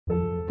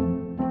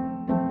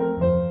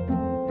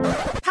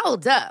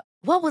Hold up.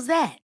 What was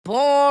that?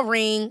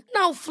 Boring.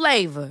 No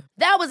flavor.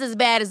 That was as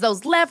bad as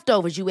those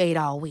leftovers you ate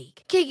all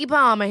week. Keke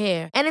Palmer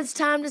here, and it's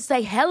time to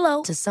say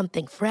hello to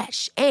something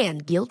fresh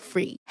and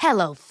guilt-free.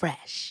 Hello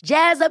Fresh.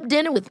 Jazz up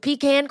dinner with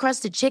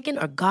pecan-crusted chicken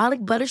or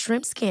garlic butter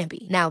shrimp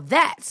scampi. Now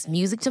that's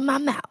music to my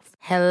mouth.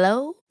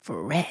 Hello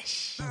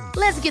Fresh.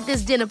 Let's get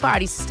this dinner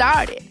party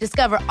started.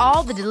 Discover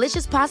all the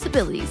delicious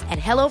possibilities at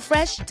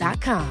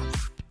hellofresh.com.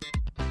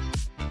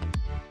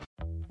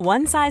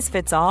 One size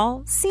fits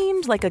all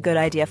seemed like a good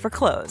idea for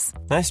clothes.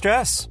 Nice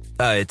dress.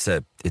 It's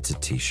a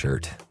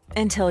t-shirt.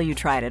 Until you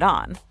tried it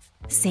on.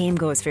 Same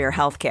goes for your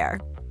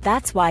healthcare.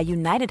 That's why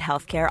United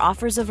Healthcare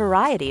offers a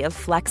variety of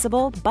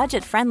flexible,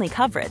 budget-friendly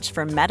coverage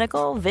for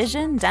medical,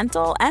 vision,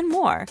 dental, and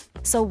more.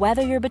 So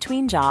whether you're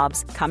between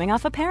jobs, coming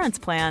off a parent's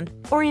plan,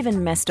 or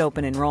even missed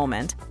open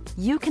enrollment,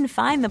 you can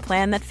find the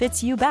plan that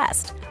fits you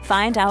best.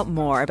 Find out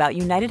more about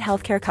United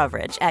Healthcare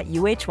coverage at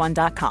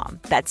uh1.com.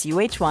 That's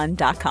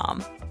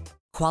uh1.com.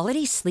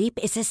 Quality sleep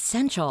is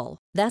essential.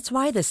 That's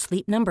why the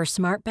Sleep Number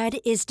Smart Bed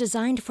is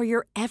designed for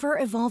your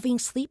ever-evolving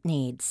sleep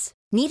needs.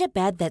 Need a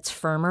bed that's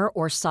firmer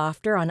or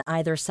softer on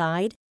either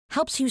side?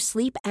 Helps you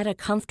sleep at a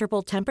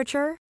comfortable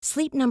temperature?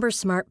 Sleep Number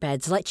Smart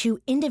Beds let you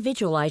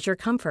individualize your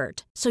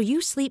comfort, so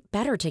you sleep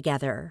better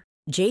together.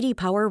 J.D.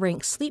 Power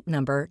ranks Sleep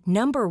Number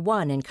number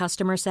 1 in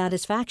customer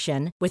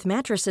satisfaction with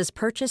mattresses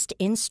purchased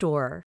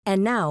in-store.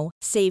 And now,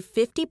 save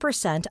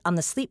 50% on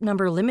the Sleep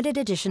Number Limited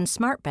Edition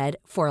Smart Bed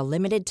for a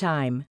limited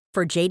time.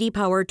 For J.D.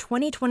 Power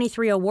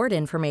 2023 award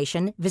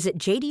information, visit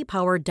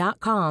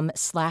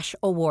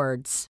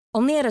jdpower.com/awards.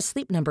 Only at a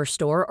Sleep Number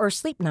store or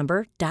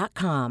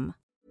sleepnumber.com.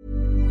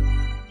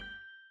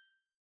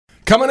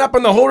 Coming up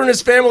on the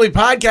Holderness Family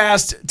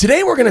Podcast,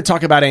 today we're going to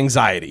talk about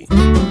anxiety.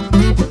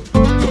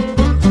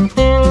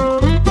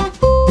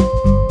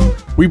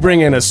 We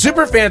bring in a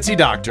super fancy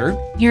doctor.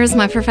 Here's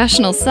my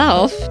professional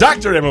self.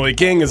 Dr. Emily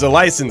King is a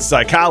licensed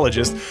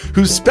psychologist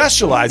who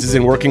specializes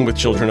in working with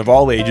children of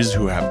all ages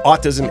who have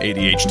autism,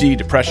 ADHD,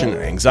 depression,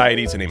 and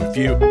anxiety, to name a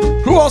few,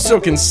 who also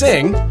can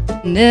sing.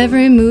 And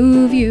every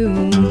move you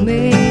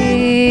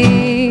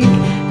make,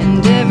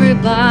 and every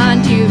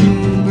bond you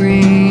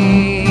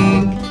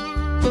bring.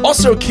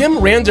 Also, Kim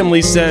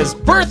randomly says,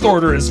 birth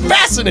order is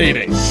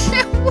fascinating.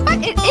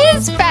 What? It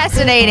is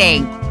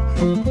fascinating.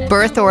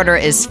 Birth order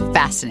is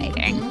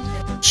fascinating.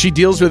 She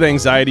deals with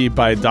anxiety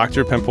by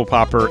Dr. Pimple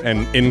Popper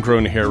and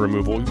ingrown hair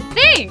removal.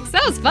 Thanks.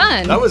 That was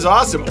fun. That was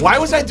awesome. Why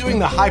was I doing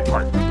the high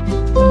part?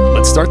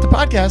 Let's start the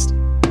podcast.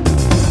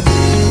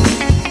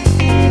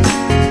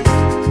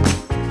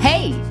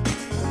 Hey,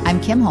 I'm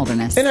Kim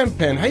Holderness. And I'm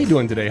Penn. How you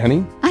doing today,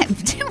 honey? I'm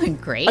doing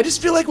great. I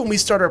just feel like when we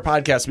start our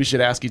podcast, we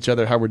should ask each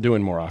other how we're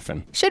doing more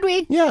often. Should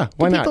we? Yeah,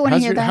 why not? People want to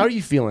hear that? How are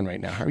you feeling right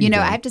now? How are you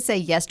doing? I have to say,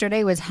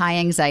 yesterday was high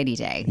anxiety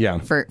day. Yeah.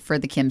 For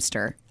the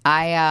Kimster.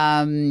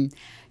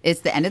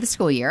 It's the end of the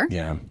school year.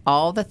 Yeah.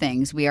 All the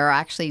things. We are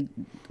actually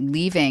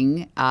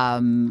leaving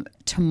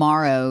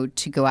tomorrow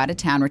to go out of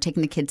town. We're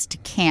taking the kids to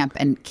camp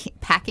and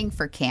packing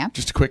for camp.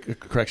 Just a quick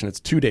correction.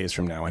 It's 2 days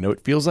from now. I know it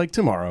feels like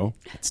tomorrow.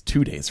 It's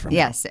 2 days from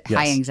yes, now.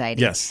 High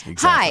anxiety. Yes,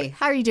 exactly. Hi,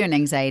 how are you doing,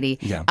 anxiety?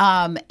 Yeah.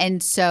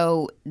 And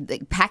so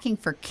packing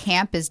for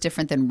camp is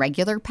different than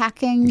regular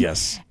packing.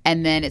 Yes.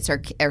 And then it's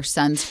our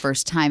son's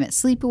first time at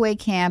sleepaway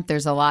camp.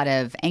 There's a lot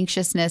of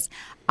anxiousness.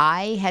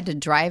 I had to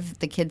drive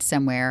the kids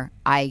somewhere.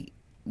 I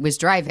was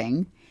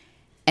driving,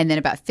 and then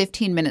about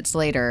 15 minutes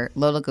later,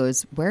 Lola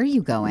goes, "Where are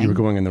you going?" You were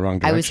going in the wrong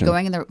direction. I was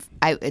going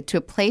to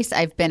a place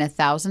I've been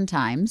 1,000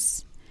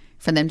 times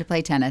for them to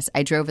play tennis.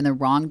 I drove in the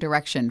wrong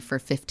direction for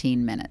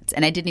 15 minutes,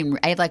 and I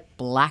had like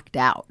blacked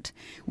out,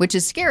 which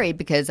is scary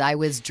because I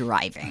was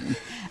driving.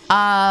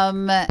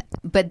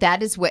 But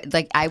that is what,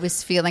 like, I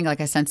was feeling like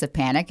a sense of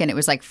panic, and it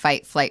was like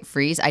fight, flight,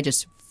 freeze. I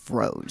just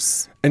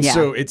froze. And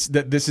so it's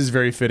that this is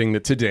very fitting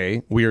that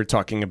today we are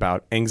talking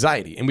about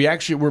anxiety, and we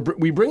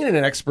bring in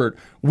an expert.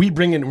 We're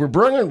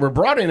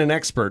brought in an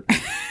expert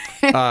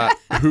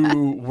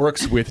who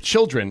works with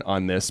children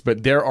on this,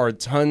 but there are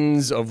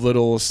tons of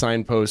little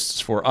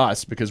signposts for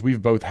us because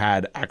we've both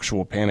had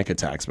actual panic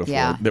attacks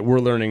before that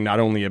we're learning not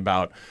only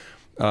about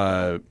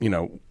how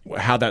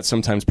that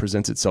sometimes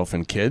presents itself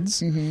in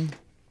kids,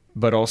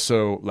 but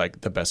also like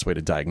the best way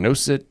to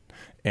diagnose it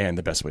and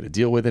the best way to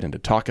deal with it and to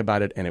talk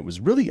about it. And it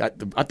was really, I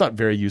thought,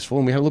 very useful.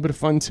 And we had a little bit of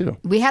fun, too.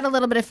 We had a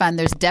little bit of fun.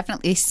 There's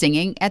definitely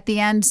singing at the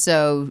end,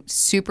 so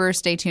super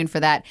stay tuned for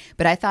that.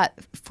 But I thought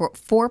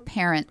for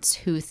parents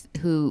who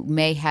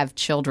may have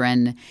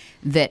children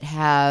that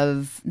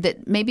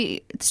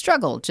maybe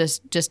struggle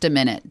just a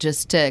minute,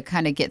 just to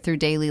kind of get through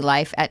daily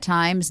life at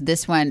times,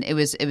 this one, it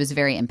was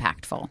very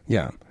impactful.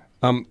 Yeah.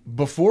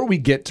 Before we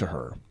get to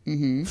her,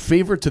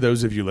 favor to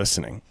those of you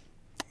listening.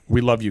 We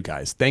love you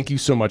guys. Thank you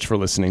so much for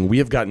listening. We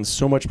have gotten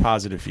so much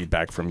positive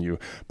feedback from you,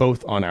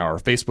 both on our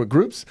Facebook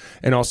groups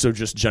and also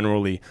just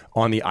generally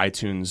on the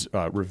iTunes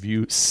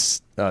review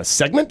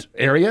section,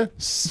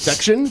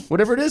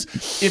 whatever it is.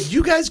 If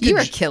you guys could... You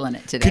are killing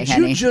it today, could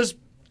honey. you just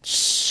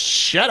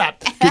shut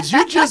up. Could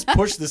you just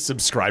push the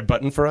subscribe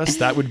button for us?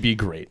 That would be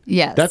great.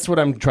 Yes. That's what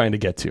I'm trying to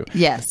get to.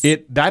 Yes.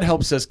 That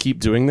helps us keep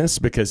doing this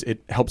because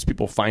it helps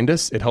people find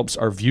us. It helps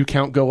our view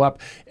count go up,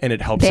 and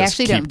it helps They us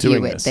actually keep don't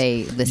doing view it. this.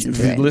 They listen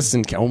to it.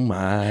 Listen. Oh,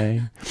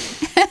 my.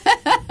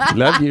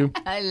 Love you.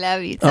 I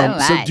love you so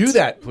much. So do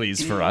that,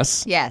 please, for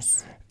us.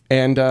 Yes.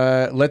 And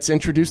let's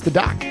introduce the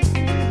doc.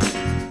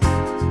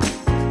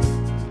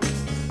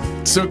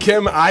 So,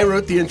 Kim, I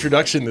wrote the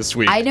introduction this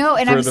week. I know,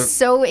 and I'm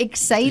so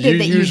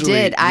excited that you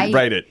did. I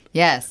write it.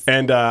 Yes.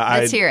 And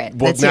let's hear it.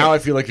 Well, Let's now hear it. I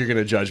feel like you're going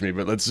to judge me,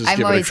 but let's just I'm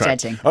give it a always try.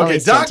 judging. Okay,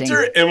 Always Dr.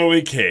 judging.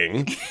 Emily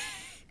King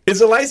is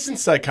a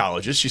licensed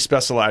psychologist. She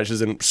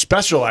specializes in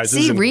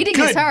See, reading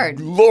is hard.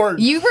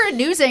 Lord. You were a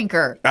news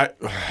anchor.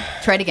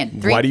 Try it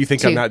again. 3, Why do you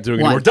think 2, I'm not doing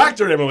it 1. anymore?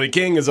 Dr. Emily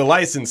King is a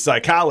licensed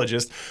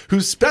psychologist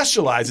who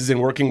specializes in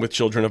working with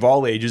children of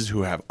all ages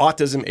who have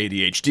autism,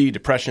 ADHD,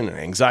 depression, and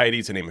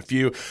anxiety, to name a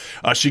few.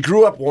 She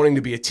grew up wanting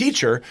to be a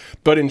teacher,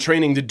 but in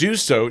training to do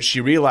so,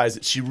 she realized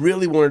that she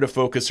really wanted to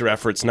focus her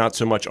efforts not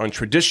so much on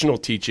traditional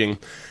teaching,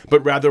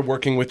 but rather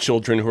working with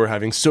children who are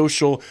having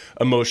social,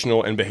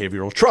 emotional, and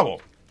behavioral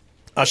trouble.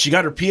 She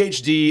got her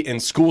PhD in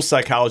school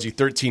psychology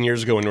 13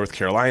 years ago in North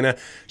Carolina.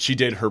 She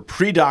did her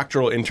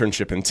pre-doctoral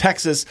internship in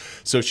Texas,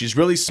 so she's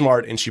really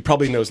smart, and she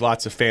probably knows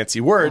lots of fancy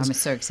words. I'm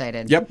so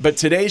excited. Yep, but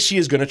today she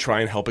is going to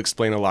try and help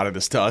explain a lot of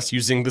this to us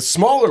using the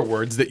smaller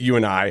words that you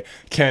and I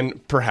can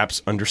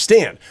perhaps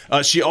understand.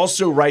 She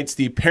also writes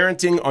the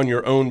Parenting on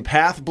Your Own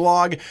Path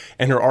blog,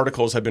 and her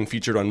articles have been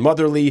featured on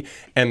Motherly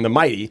and The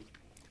Mighty.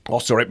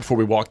 Also, right before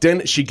we walked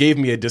in, she gave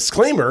me a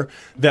disclaimer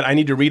that I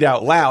need to read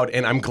out loud,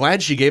 and I'm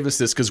glad she gave us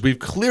this because we've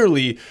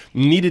clearly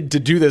needed to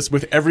do this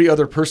with every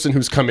other person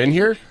who's come in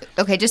here.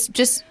 Okay, just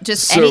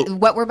So-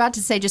 what we're about to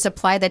say, just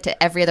apply that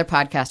to every other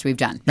podcast we've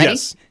done. Ready?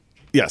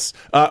 Yes.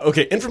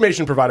 Okay.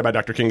 Information provided by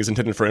Dr. King is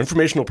intended for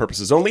informational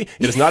purposes only.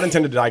 It is not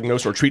intended to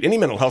diagnose or treat any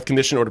mental health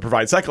condition or to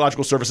provide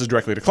psychological services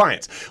directly to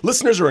clients.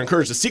 Listeners are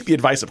encouraged to seek the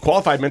advice of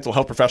qualified mental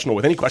health professional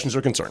with any questions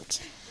or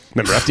concerns.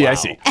 Remember,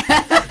 FDIC.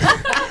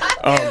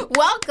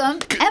 Welcome,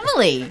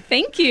 Emily.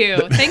 Thank you.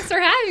 Thanks for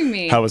having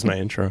me. How was my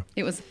intro?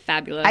 It was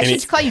fabulous. I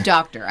should call you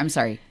Doctor. I'm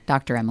sorry,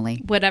 Dr.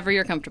 Emily. Whatever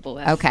you're comfortable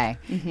with. Okay,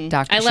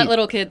 Doctor. I let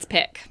little kids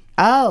pick.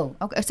 Oh,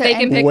 okay. So They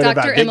can pick What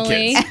Dr. about big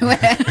Emily.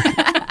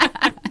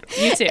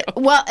 You too.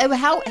 Well,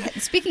 how?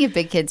 Speaking of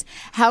big kids,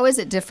 how is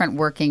it different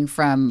working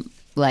from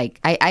like?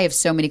 I have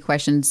so many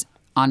questions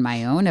on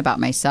my own about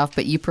myself,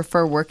 but you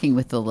prefer working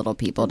with the little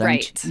people, don't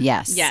Right. you?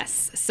 Yes.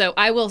 Yes. So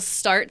I will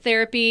start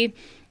therapy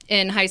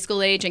in high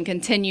school age and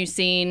continue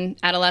seeing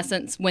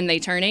adolescents when they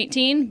turn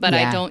 18, but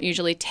Yeah. I don't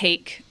usually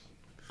take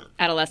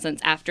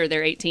adolescents after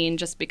they're 18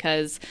 just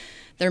because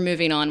they're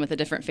moving on with a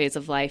different phase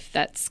of life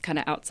that's kind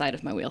of outside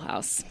of my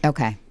wheelhouse.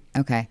 Okay.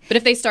 But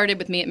if they started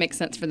with me, it makes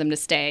sense for them to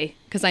stay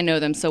because I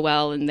know them so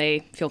well and they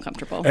feel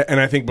comfortable.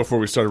 And I think before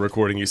we started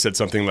recording, you said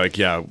something like,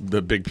 yeah,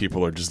 the big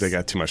people are they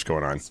got too much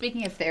going on.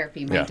 Speaking of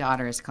therapy, my Yeah.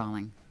 daughter is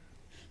calling.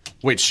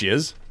 Wait, she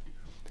is?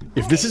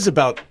 If this is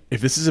about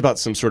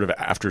some sort of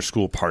after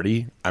school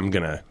party, I'm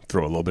going to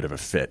throw a little bit of a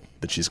fit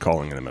that she's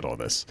calling in the middle of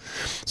this.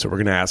 So we're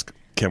going to ask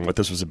Kim what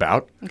this was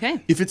about. Okay.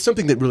 If it's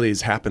something that really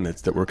has happened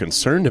that we're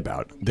concerned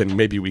about, then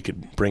maybe we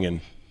could bring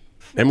in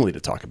Emily to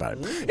talk about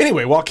it.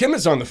 Anyway, while Kim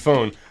is on the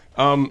phone,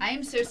 I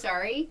am so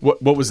sorry.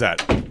 what was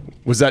that?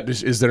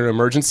 Is there an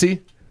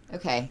emergency?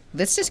 Okay,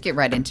 let's just get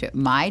right into it.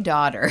 My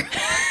daughter.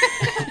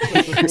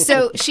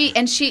 So she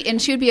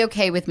would be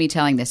okay with me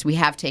telling this. We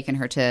have taken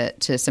her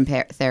to some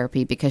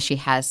therapy because she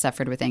has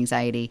suffered with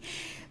anxiety.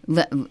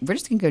 We're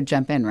just gonna go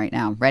jump in right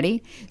now.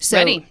 Ready? So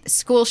Ready.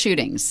 School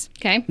shootings.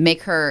 Okay.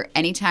 Make her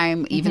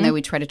anytime, even though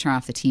we try to turn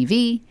off the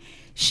TV,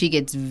 she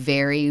gets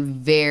very,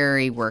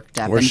 very worked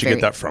up. Where'd and she very,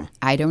 get that from?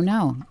 I don't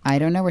know. I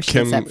don't know where she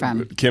gets that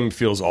from. Kim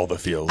feels all the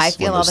feels. I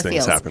feel when all those the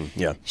things feels. happen.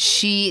 Yeah.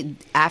 She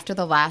after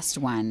the last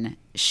one,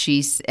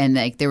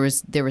 there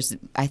was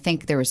I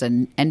think there was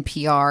an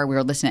NPR. We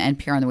were listening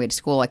to NPR on the way to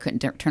school. I couldn't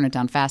turn it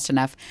down fast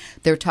enough.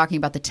 They were talking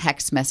about the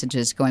text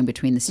messages going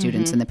between the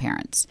students and the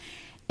parents,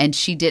 and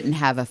she didn't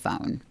have a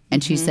phone.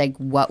 And she's like,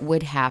 what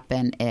would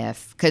happen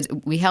if, because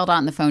we held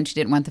on the phone, she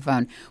didn't want the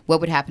phone. What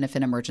would happen if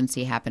an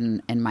emergency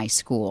happened in my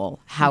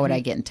school? How would I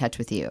get in touch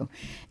with you?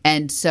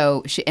 And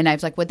so, and I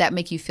was like, would that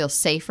make you feel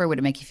safer? Would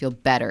it make you feel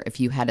better if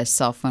you had a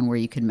cell phone where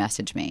you could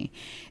message me?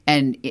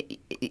 And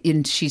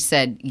she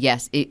said,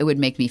 yes, it would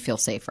make me feel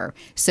safer.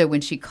 So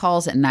when she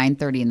calls at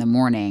 9:30 in the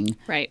morning,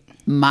 Right.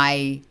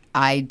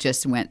 I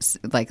just went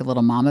like a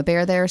little mama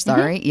bear there.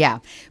 Sorry. Yeah.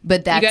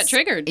 But that's. You got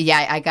triggered.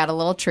 Yeah, I got a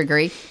little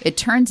triggery. It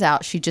turns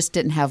out she just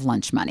didn't have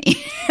lunch money.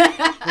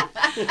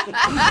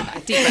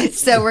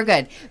 So we're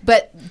good.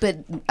 But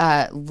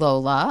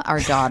Lola, our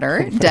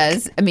daughter,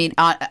 does. I mean,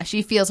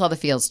 she feels all the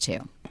feels too.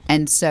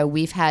 And so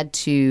we've had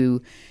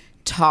to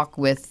talk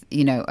with,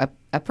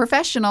 a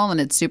professional, and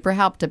it's super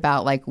helped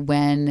about like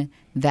when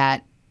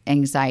that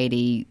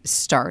anxiety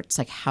starts,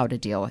 like how to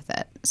deal with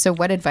it. So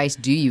what advice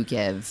do you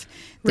give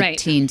the Right.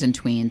 teens and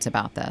tweens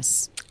about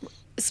this?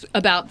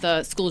 About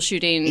the school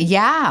shooting.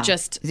 Yeah. We're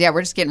just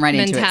getting right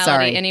into it. mentality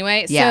Sorry.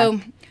 anyway. Yeah.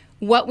 So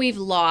what we've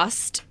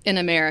lost in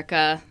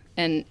America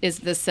and is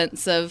the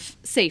sense of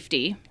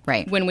safety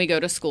Right. when we go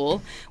to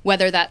school,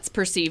 whether that's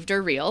perceived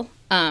or real.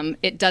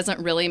 It doesn't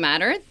really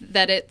matter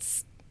that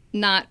it's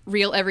not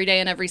real every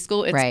day in every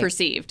school. It's Right.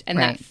 perceived, and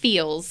Right. that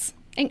feels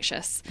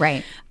anxious.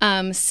 Right.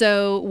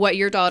 So what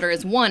your daughter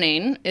is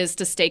wanting is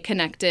to stay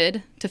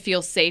connected, to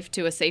feel safe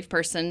to a safe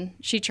person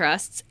she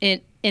trusts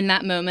in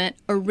that moment,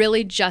 or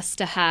really just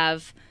to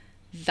have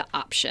the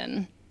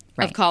option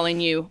Right. of calling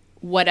you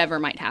whatever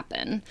might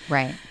happen.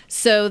 Right.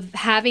 So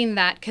having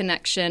that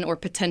connection or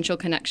potential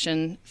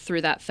connection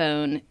through that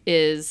phone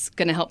is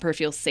going to help her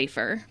feel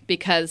safer,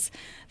 because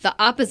the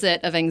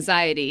opposite of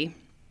anxiety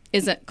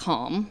isn't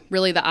calm.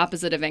 Really, the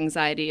opposite of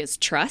anxiety is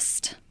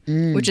trust,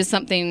 which is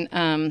something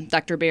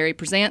Dr. Barry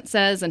Prezant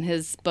says in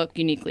his book,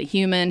 Uniquely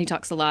Human. He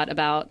talks a lot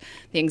about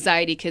the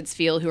anxiety kids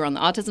feel who are on the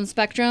autism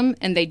spectrum,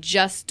 and they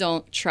just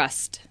don't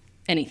trust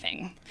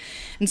anything.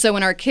 And so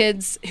when our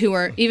kids who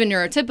are even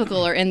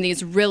neurotypical are in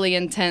these really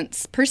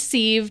intense,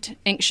 perceived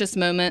anxious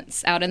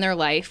moments out in their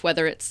life,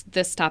 whether it's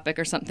this topic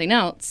or something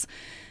else,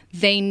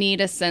 they need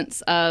a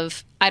sense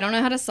of, I don't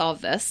know how to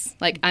solve this.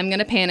 Like, I'm going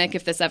to panic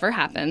if this ever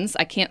happens.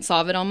 I can't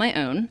solve it on my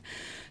own.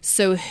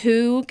 So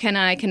who can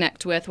I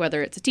connect with,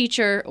 whether it's a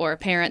teacher or a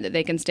parent that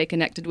they can stay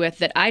connected with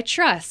that I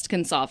trust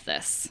can solve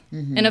this?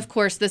 Mm-hmm. And of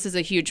course, this is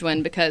a huge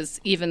one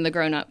because even the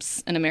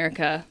grown-ups in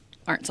America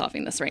aren't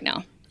solving this right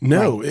now.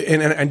 No, right.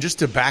 And just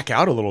to back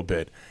out a little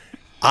bit,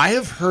 I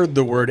have heard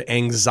the word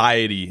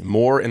anxiety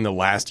more in the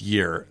last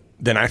year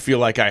than I feel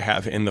like I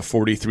have in the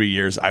 43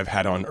 years I've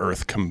had on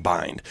Earth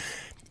combined.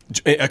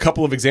 A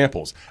couple of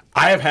examples.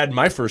 I have had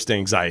my first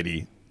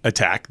anxiety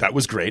attack. That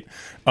was great.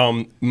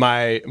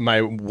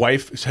 My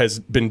wife has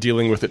been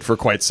dealing with it for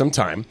quite some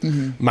time.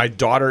 Mm-hmm. My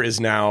daughter is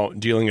now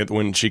dealing with it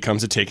when she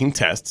comes to taking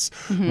tests.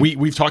 Mm-hmm.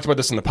 We've talked about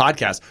this in the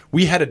podcast.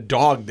 We had a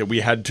dog that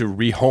we had to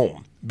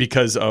rehome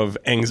because of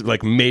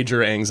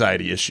major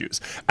anxiety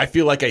issues. I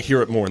feel like I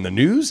hear it more in the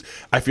news.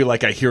 I feel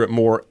like I hear it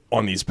more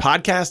on these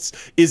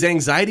podcasts. Is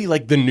anxiety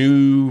like the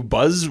new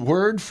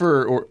buzzword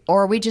for... Or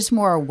are we just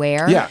more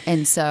aware? Yeah.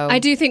 And so... I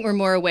do think we're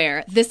more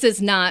aware. This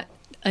is not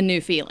a new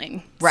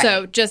feeling. Right.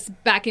 So just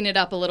backing it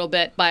up a little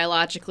bit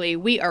biologically,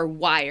 we are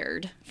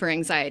wired for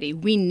anxiety.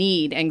 We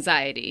need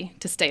anxiety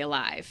to stay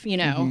alive, you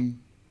know. Mm-hmm.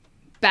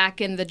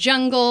 Back in the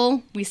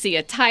jungle, we see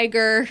a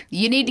tiger.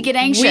 You need to get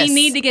anxious. We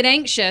need to get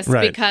anxious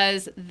right.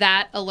 because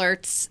that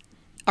alerts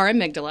our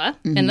amygdala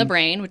in the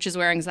brain, which is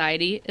where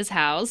anxiety is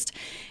housed.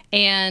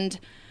 And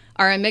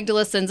our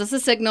amygdala sends us a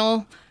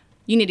signal,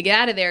 you need to get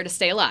out of there to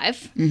stay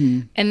alive.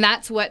 Mm-hmm. And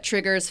that's what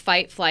triggers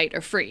fight, flight,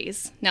 or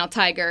freeze. Now,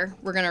 tiger,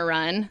 we're going to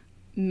run.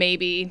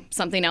 Maybe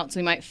something else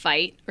we might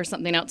fight or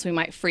something else we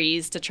might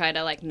freeze to try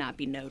to not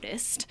be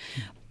noticed.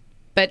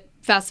 But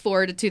fast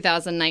forward to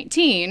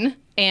 2019,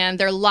 and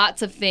there are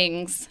lots of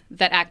things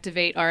that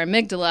activate our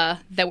amygdala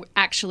that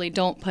actually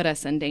don't put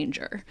us in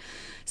danger.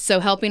 So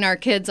helping our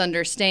kids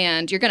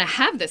understand, you're going to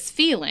have this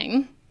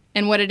feeling,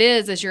 and what it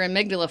is your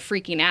amygdala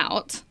freaking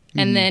out,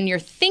 and then your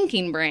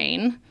thinking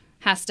brain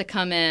has to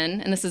come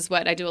in, and this is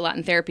what I do a lot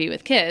in therapy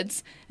with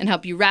kids, and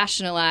help you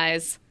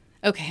rationalize,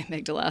 okay,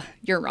 amygdala,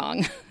 you're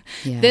wrong.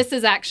 Yeah. This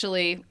is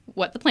actually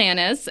what the plan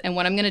is and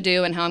what I'm going to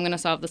do and how I'm going to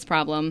solve this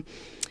problem,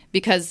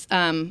 because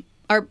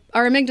our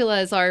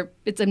amygdala is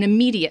it's an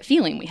immediate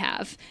feeling we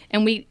have,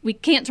 and we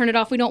can't turn it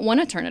off. We don't want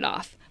to turn it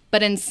off.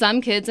 But in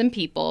some kids and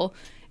people,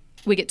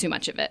 we get too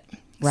much of it.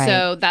 Right.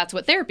 So that's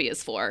what therapy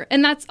is for.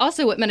 And that's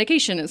also what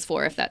medication is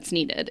for, if that's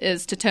needed,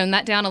 is to tone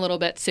that down a little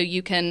bit so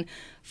you can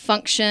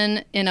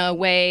function in a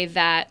way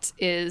that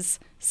is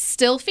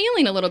still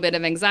feeling a little bit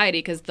of anxiety,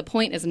 because the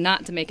point is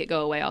not to make it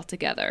go away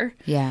altogether.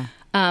 Yeah.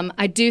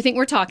 I do think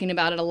we're talking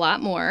about it a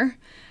lot more.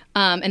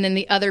 And then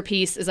the other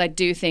piece is I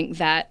do think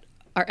that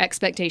our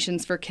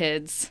expectations for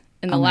kids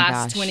in the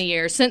last 20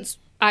 years, since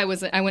I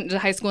went to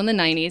high school in the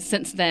 90s,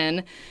 since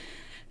then,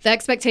 the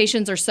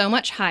expectations are so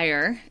much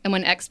higher. And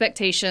when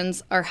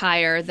expectations are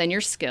higher than your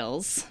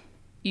skills,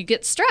 you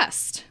get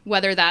stressed,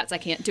 whether that's I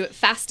can't do it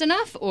fast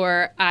enough,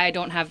 or I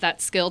don't have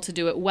that skill to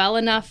do it well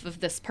enough of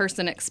this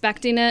person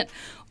expecting it,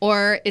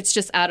 or it's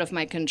just out of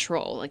my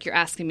control. Like, you're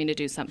asking me to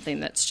do something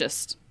that's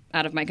just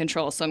out of my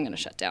control, so I'm going to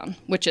shut down,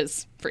 which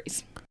is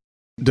freeze.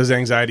 Does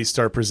anxiety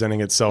start presenting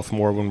itself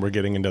more when we're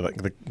getting into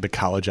the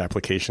college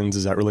applications?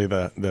 Is that really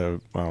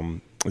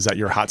is that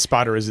your hot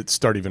spot, or is it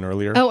start even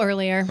earlier? Oh,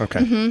 earlier. Okay.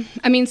 Mm-hmm.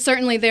 I mean,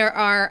 certainly there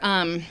are,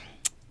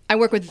 I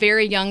work with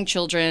very young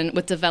children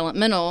with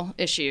developmental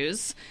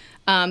issues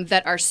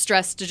that are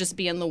stressed to just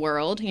be in the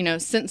world. You know,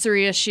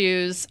 sensory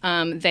issues.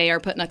 They are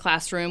put in a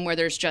classroom where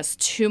there's just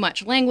too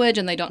much language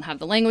and they don't have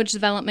the language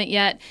development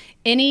yet.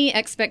 Any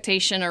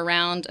expectation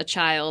around a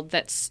child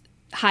that's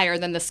higher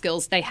than the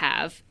skills they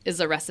have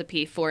is a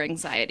recipe for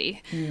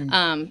anxiety.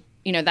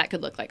 That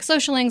could look like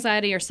social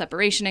anxiety or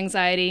separation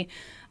anxiety,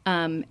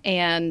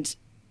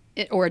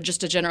 or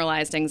just a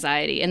generalized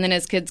anxiety. And then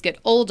as kids get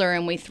older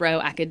and we throw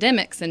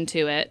academics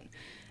into it,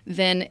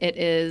 then it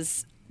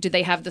is Do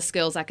they have the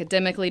skills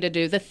academically to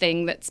do the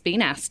thing that's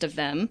being asked of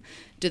them?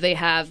 Do they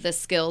have the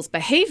skills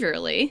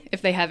behaviorally,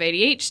 if they have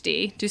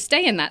ADHD, to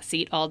stay in that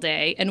seat all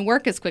day and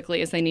work as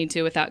quickly as they need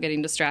to without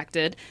getting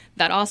distracted?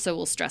 That also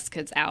will stress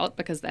kids out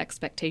because the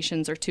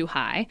expectations are too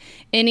high.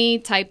 Any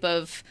type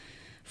of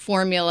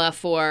formula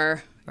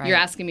for you're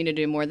asking me to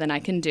do more than I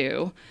can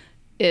do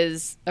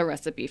is a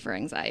recipe for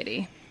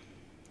anxiety.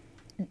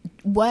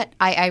 What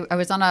I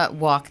was on a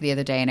walk the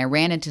other day and I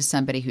ran into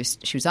somebody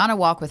she was on a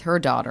walk with her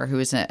daughter who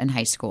was in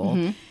high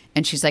school,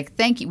 and she's like,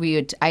 "Thank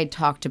you." I had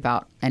talked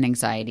about an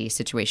anxiety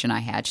situation I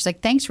had. She's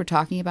like, "Thanks for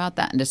talking about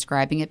that and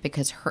describing it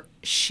because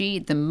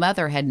the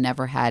mother had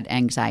never had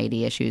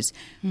anxiety issues.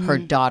 Her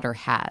daughter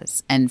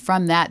has, and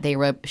from that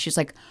she's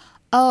like,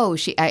 oh,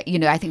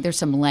 I think there's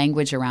some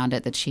language around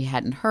it that she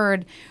hadn't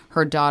heard.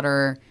 Her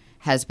daughter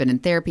has been in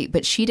therapy,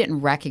 but she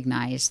didn't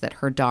recognize that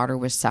her daughter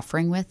was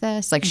suffering with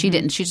this. Like she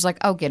didn't, she's like,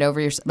 oh, get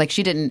over yourself. Like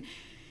she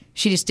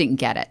just didn't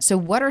get it. So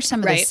what are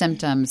some of the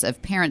symptoms of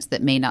parents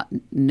that may not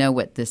know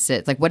what this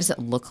is? Like, what does it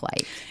look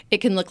like? It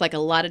can look like a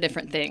lot of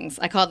different things.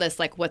 I call this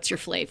like, what's your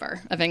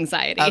flavor of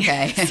anxiety?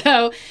 Okay.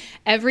 So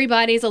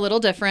everybody's a little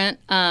different.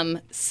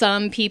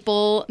 Some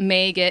people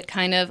may get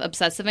kind of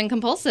obsessive and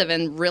compulsive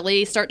and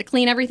really start to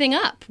clean everything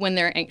up when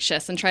they're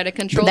anxious and try to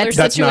control their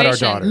That's situation. not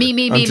our daughter.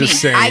 Me.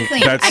 Saying,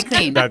 I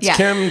clean. That's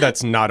Kim.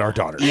 That's not our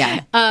daughter.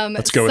 Yeah.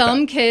 Let's go with that.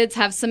 Some kids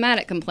have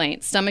somatic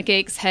complaints, stomach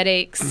aches,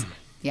 headaches.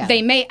 Yeah.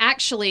 They may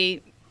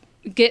actually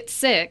get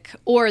sick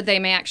or they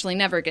may actually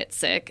never get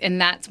sick.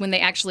 And that's when they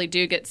actually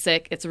do get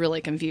sick, it's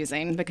really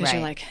confusing because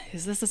you're like,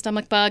 is this a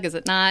stomach bug? Is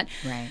it not?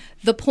 Right.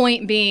 The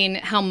point being,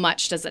 how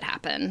much does it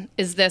happen?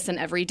 Is this an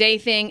everyday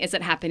thing? Is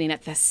it happening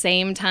at the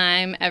same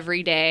time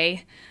every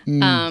day,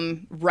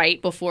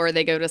 right before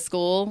they go to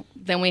school?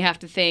 Then we have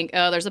to think,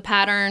 oh, there's a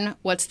pattern.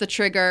 What's the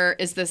trigger?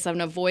 Is this an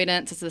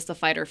avoidance? Is this a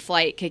fight or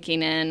flight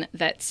kicking in?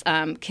 That's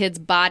kids'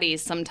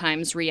 bodies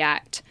sometimes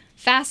react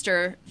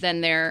faster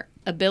than their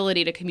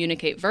ability to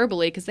communicate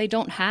verbally because they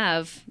don't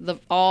have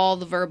all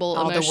the verbal,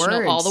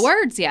 emotional, all the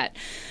words yet.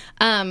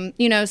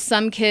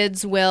 Some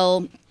kids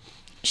will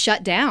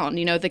shut down.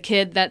 The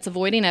kid that's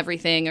avoiding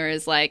everything or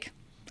is like,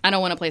 I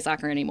don't want to play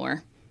soccer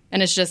anymore.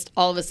 And it's just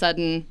all of a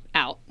sudden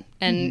out.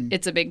 And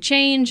it's a big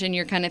change and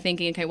you're kind of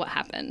thinking, okay, what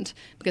happened?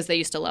 Because they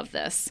used to love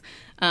this.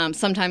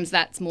 Sometimes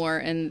that's more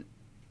in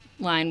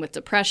line with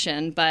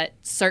depression, but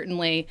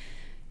certainly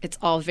it's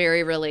all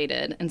very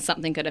related and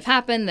something could have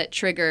happened that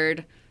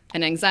triggered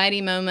an anxiety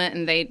moment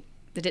and they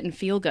didn't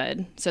feel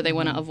good, so they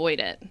want to avoid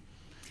it.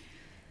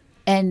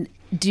 And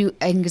do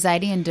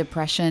anxiety and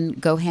depression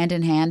go hand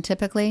in hand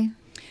typically?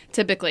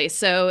 Typically.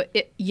 So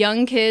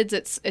young kids,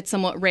 it's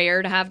somewhat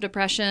rare to have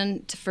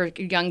depression, for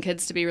young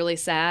kids to be really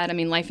sad. I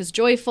mean, life is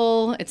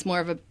joyful. It's more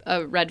of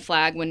a red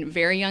flag when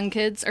very young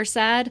kids are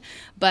sad.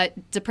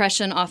 But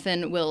depression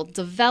often will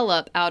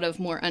develop out of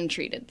more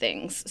untreated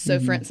things. So,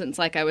 for instance,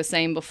 like I was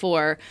saying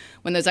before,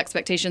 when those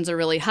expectations are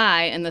really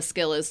high and the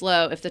skill is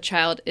low, if the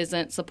child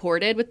isn't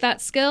supported with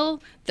that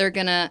skill, they're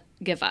going to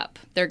give up.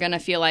 They're going to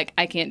feel like,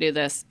 I can't do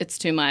this. It's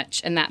too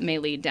much. And that may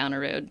lead down a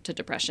road to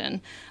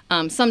depression.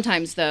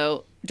 Sometimes,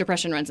 though,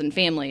 depression runs in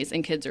families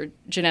and kids are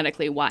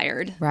genetically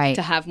wired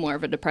to have more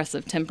of a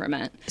depressive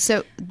temperament.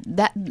 So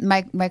that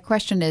my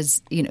question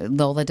is,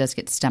 Lola does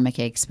get stomach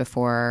aches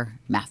before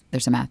math.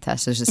 There's a math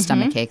test. There's a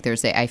stomach ache.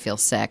 There's I feel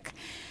sick.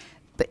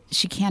 But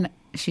she can't.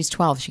 She's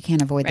 12. She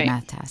can't avoid the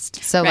math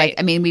test. So,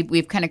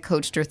 we've kind of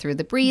coached her through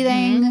the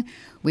breathing.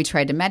 We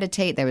tried to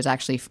meditate. That was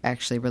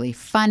actually really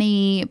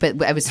funny.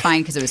 But it was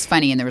fine because it was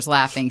funny and there was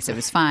laughing, so it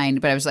was fine.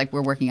 But I was like,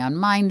 we're working on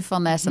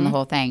mindfulness and the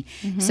whole thing.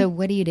 So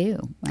what do you do?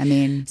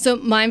 So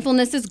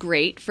mindfulness is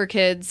great for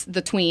kids,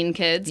 the tween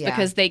kids,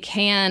 because they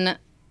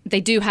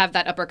do have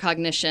that upper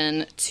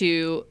cognition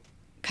to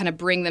kind of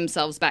bring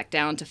themselves back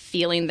down to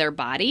feeling their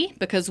body.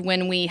 Because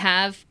when we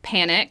have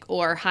panic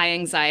or high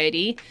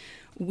anxiety,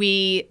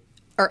 we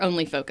are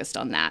only focused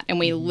on that and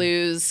we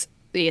lose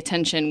the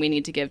attention we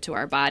need to give to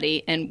our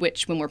body, and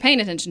which when we're paying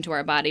attention to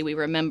our body, we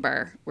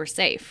remember we're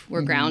safe,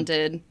 we're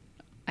grounded.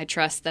 I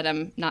trust that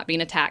I'm not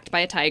being attacked by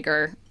a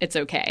tiger. It's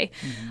okay.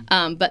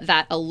 But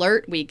that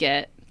alert we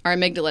get, our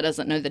amygdala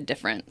doesn't know the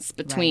difference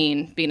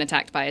between being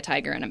attacked by a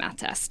tiger and a math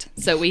test.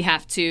 So we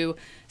have to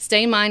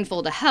stay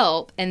mindful to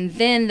help. And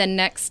then the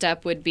next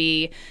step would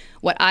be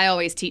what I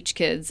always teach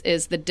kids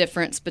is the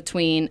difference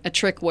between a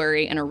trick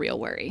worry and a real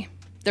worry.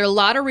 There are a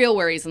lot of real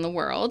worries in the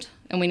world,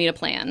 and we need a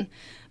plan.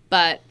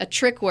 But a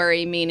trick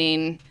worry,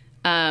 meaning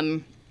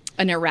an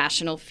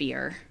irrational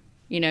fear,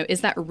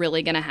 is that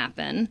really going to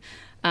happen?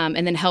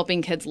 And then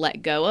helping kids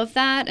let go of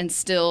that and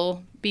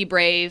still be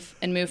brave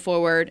and move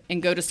forward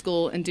and go to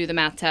school and do the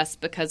math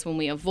test, because when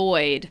we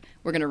avoid,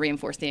 we're going to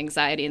reinforce the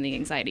anxiety and the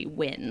anxiety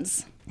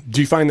wins.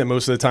 Do you find that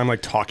most of the time,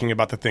 like talking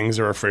about the things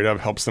they're afraid of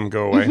helps them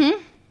go away?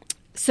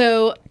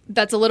 So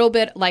that's a little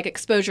bit like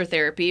exposure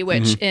therapy,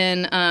 which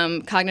in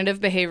cognitive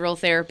behavioral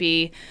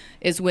therapy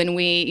is when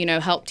we,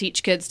 help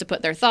teach kids to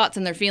put their thoughts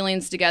and their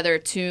feelings together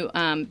to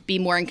be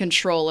more in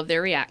control of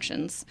their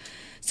reactions.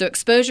 So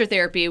exposure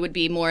therapy would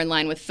be more in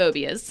line with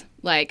phobias,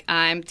 like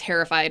I'm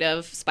terrified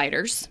of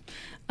spiders.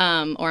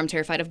 or I'm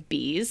terrified of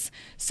bees.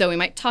 So we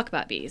might talk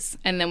about bees,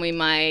 and then we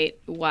might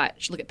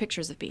look at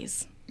pictures of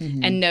bees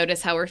and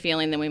notice how we're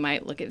feeling. Then we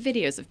might look at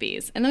videos of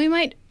bees, and then we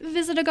might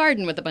visit a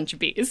garden with a bunch of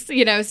bees,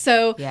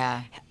 So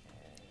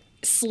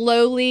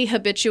slowly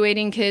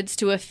habituating kids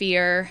to a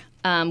fear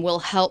will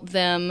help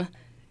them.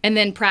 And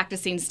then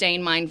practicing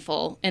staying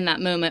mindful in that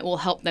moment will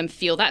help them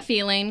feel that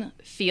feeling,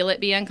 feel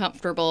it be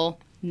uncomfortable,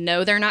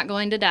 know they're not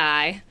going to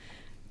die,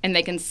 and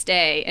they can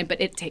stay.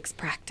 But it takes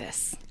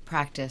practice.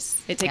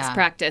 It takes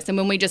practice. And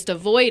when we just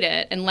avoid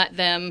it and let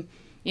them,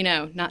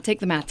 not take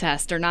the math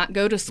test or not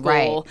go to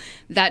school,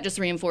 that just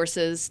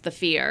reinforces the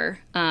fear.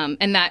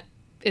 And that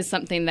is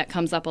something that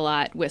comes up a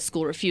lot with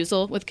school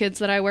refusal with kids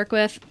that I work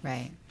with.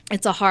 Right.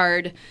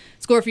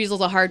 School refusal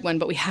is a hard one,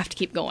 but we have to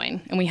keep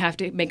going, and we have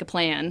to make a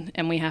plan,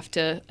 and we have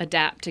to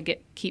adapt to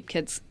keep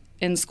kids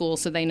in school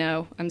so they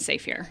know I'm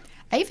safe here.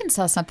 I even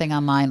saw something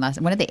online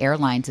one of the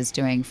airlines is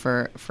doing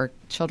for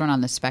children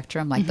on the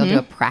spectrum, like they'll do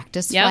a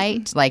practice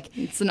flight. Like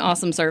it's an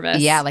awesome service.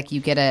 Yeah, like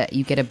you get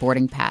a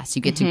boarding pass,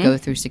 you get to go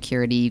through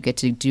security, you get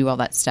to do all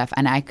that stuff.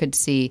 And I could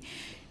see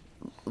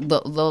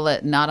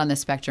Lola not on the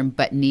spectrum,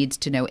 but needs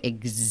to know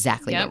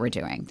exactly what we're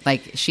doing.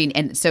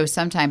 And so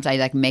sometimes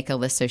I make a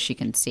list so she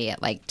can see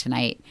it. Like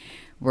tonight,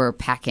 we're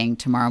packing.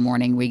 Tomorrow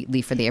morning, we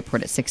leave for the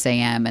airport at 6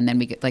 a.m. and then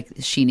we get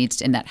she needs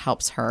to, and that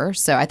helps her.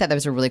 So I thought that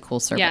was a really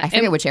cool service. Yeah, I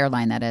forget which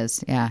airline that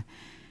is. Yeah,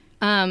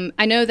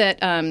 I know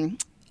that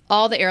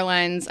all the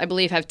airlines, I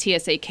believe, have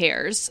TSA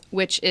Cares,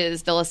 which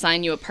is they'll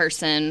assign you a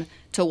person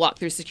to walk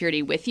through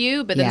security with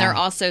you. But then there are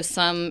also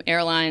some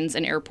airlines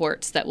and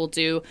airports that will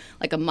do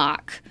a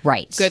mock.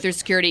 Right. Go through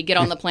security, get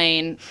on the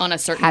plane on a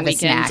certain Have a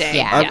weekend snack, day.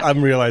 yeah.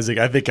 I'm realizing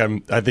I think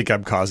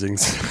I'm causing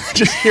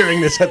just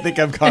hearing this. I think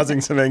I'm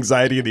causing some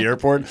anxiety in the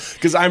airport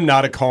because I'm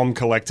not a calm,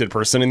 collected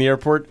person in the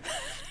airport.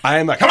 I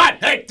am like, come on,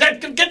 hey,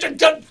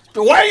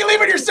 why are you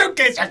leaving your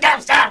suitcase?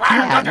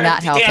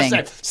 Not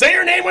helping. Say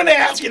your name when they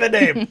ask you the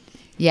name.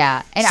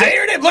 Yeah. And say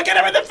your name. Look at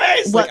him in the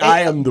face. Well,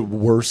 I am the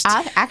worst.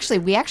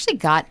 We actually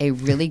got a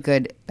really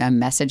good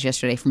message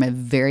yesterday from a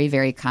very,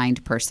 very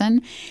kind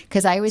person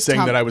because I always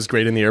saying that I was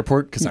great in the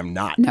airport because I'm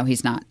not. No,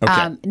 he's not.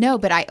 Okay. No,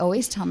 but I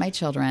always tell my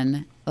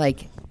children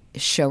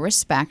show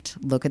respect,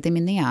 look at them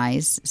in the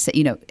eyes,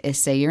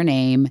 say your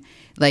name,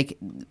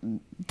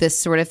 this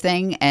sort of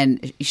thing,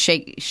 and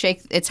shake.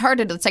 It's hard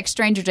to. It's like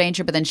stranger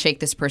danger, but then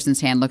shake this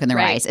person's hand, look in their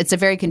eyes. It's a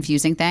very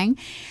confusing thing,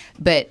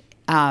 but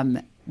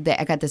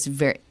I got this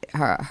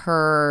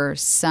her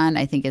son,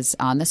 I think, is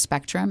on the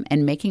spectrum,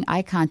 and making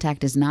eye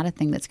contact is not a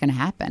thing that's going to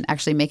happen.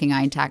 Actually, making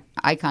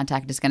eye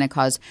contact is going to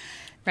cause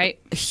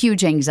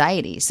huge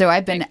anxiety. So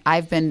I've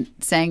been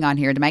saying on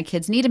here, do my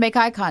kids need to make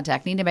eye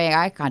contact?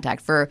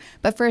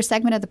 But for a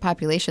segment of the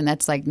population,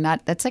 that's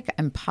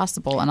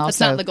impossible, and also that's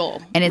not the goal,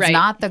 and it's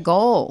not the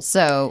goal.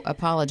 So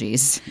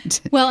apologies.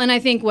 Well, and I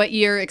think what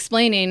you're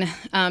explaining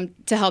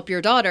to help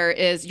your daughter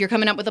is you're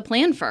coming up with a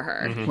plan for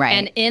her, right?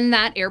 And in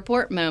that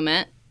airport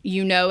moment,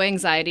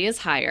 anxiety is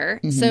higher,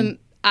 so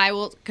I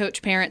will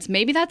coach parents,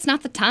 maybe that's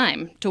not the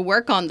time to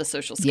work on the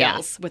social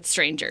skills with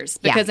strangers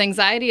because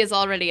anxiety is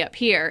already up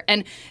here.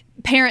 And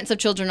parents of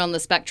children on the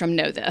spectrum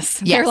know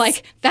this. Yes. They're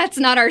like, that's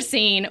not our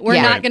scene.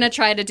 We're not going to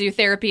try to do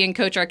therapy and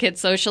coach our kids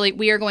socially.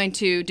 We are going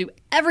to do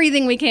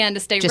everything we can to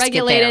stay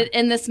regulated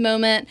in this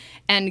moment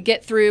and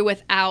get through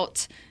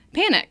without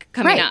panic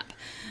coming up.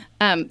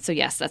 So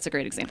yes, that's a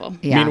great example.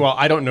 Yeah. Meanwhile,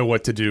 I don't know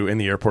what to do in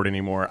the airport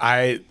anymore.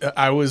 I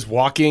was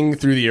walking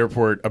through the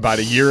airport about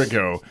a year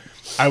ago.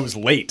 I was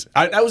late.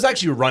 I was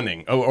actually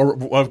running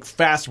or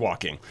fast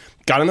walking.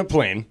 Got on the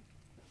plane,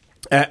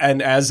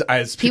 and as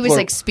he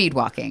was speed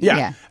walking.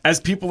 Yeah, as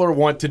people are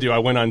wont to do, I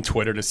went on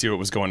Twitter to see what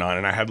was going on,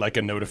 and I had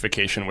a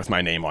notification with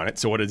my name on it.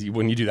 So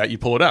when you do that, you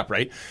pull it up,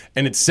 right?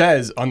 And it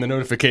says on the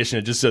notification,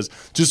 it just says,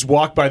 "Just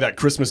walk by that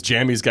Christmas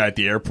jammies guy at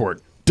the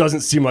airport.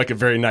 Doesn't seem like a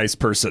very nice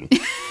person."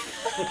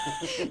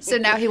 So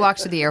now he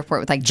walks to the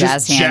airport with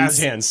jazz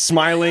hands,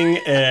 smiling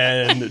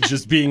and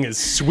just being as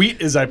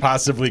sweet as I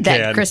possibly that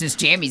can. That Christmas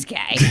jammies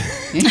guy.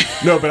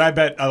 No, but I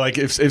bet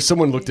if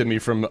someone looked at me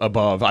from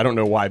above, I don't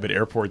know why, but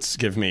airports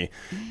give me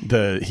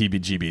the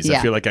heebie-jeebies. Yeah.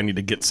 I feel like I need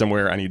to get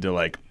somewhere. I need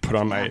to put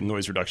on my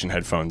noise reduction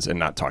headphones and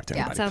not talk to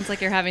anybody. Sounds like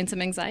you're having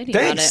some anxiety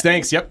about it.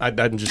 Thanks. Yep,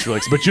 I'm just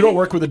relaxed. But you don't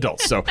work with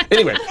adults, so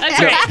anyway. That's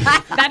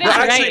right. That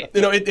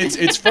is right.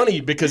 It's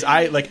funny because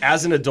I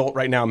as an adult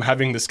right now, I'm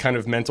having this kind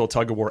of mental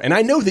tug of war, and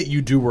I know that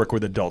you do work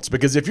with adults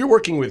because if you're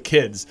working with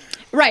kids,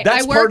 right,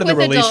 that's I work part of the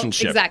with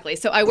relationship. Adults, exactly.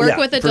 So I work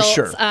with adults,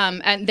 sure.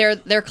 And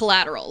they're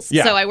collaterals.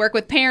 Yeah. So I work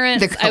with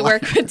parents, I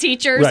work with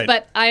teachers, right.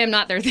 But I am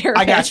not their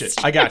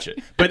therapist. I got you.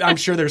 But I'm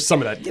sure there's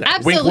some of that.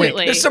 Absolutely. Wink,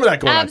 wink. There's some of that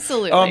going on.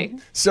 Absolutely.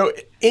 So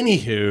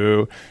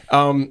anywho,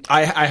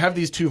 I have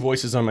these two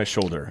voices on my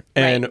shoulder,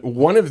 and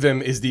one of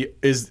them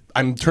is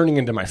I'm turning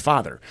into my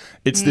father.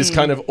 It's this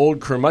kind of old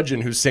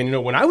curmudgeon who's saying,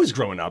 when I was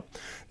growing up,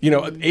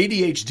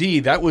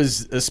 ADHD, that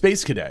was a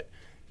space cadet.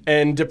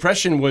 And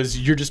depression was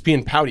you're just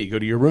being pouty, go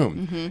to your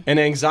room. Mm-hmm. And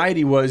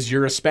anxiety was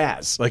you're a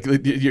spaz,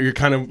 you're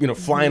kind of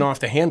flying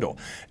off the handle.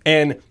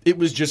 And it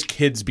was just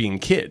kids being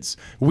kids.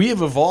 We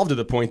have evolved to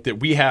the point that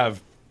we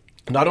have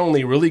not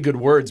only really good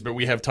words, but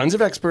we have tons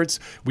of experts.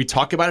 We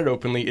talk about it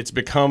openly. It's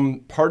become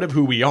part of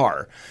who we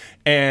are.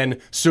 And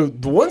so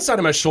the one side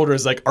of my shoulder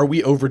is like, are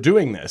we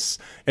overdoing this?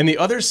 And the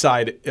other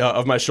side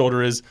of my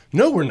shoulder is,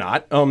 no, we're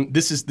not.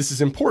 This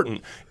is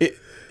important.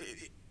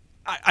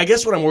 I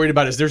guess what I'm worried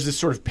about is there's this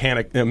sort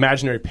of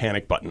imaginary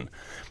panic button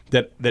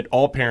that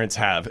all parents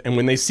have. And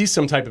when they see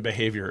some type of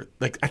behavior,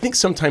 like I think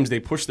sometimes they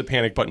push the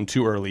panic button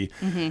too early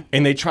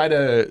and they try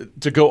to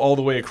go all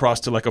the way across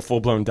to like a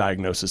full-blown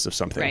diagnosis of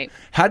something. Right.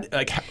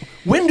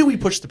 When do we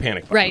push the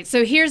panic button? Right.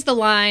 So here's the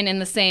line in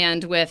the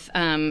sand with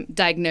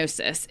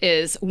diagnosis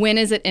is when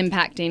is it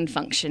impacting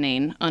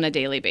functioning on a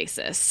daily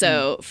basis?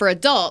 So for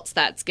adults,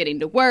 that's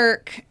getting to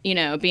work,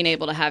 being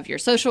able to have your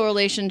social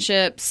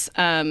relationships,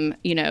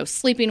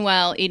 sleeping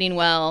well, eating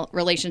well,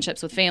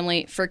 relationships with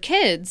family. For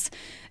kids,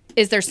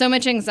 is there so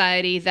much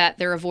anxiety that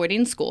they're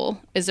avoiding school?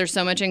 Is there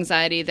so much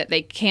anxiety that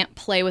they can't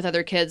play with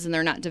other kids and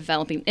they're not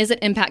developing? Is it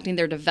impacting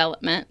their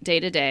development day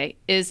to day?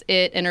 Is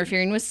it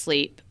interfering with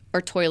sleep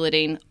or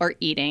toileting or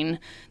eating?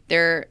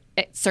 There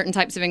are certain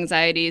types of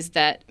anxieties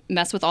that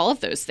mess with all of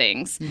those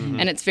things.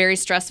 And it's very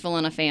stressful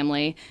in a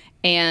family.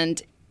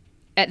 And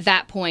at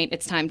that point,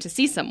 it's time to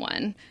see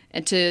someone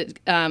and to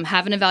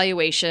have an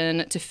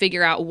evaluation to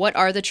figure out what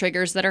are the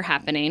triggers that are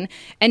happening.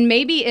 And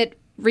maybe it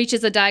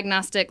reaches a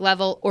diagnostic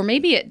level, or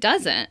maybe it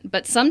doesn't.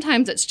 But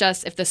sometimes it's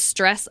just if the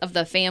stress of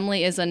the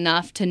family is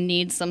enough to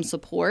need some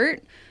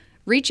support,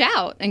 reach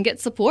out and get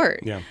support.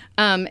 Yeah.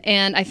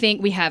 And I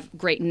think we have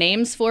great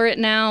names for it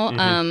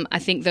now. I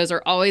think those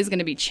are always going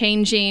to be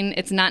changing.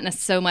 It's not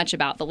so much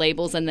about the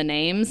labels and the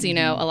names.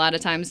 A lot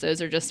of times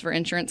those are just for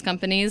insurance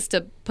companies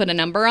to put a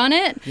number on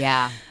it.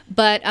 Yeah.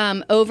 But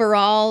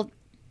overall,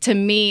 to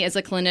me as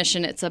a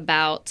clinician, it's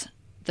about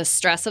the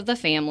stress of the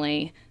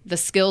family, the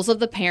skills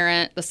of the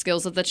parent, the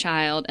skills of the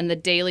child, and the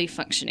daily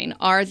functioning.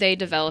 Are they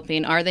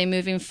developing? Are they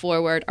moving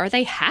forward? Are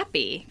they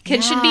happy?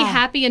 Kids should be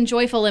happy and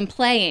joyful and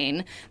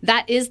playing.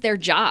 That is their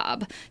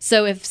job.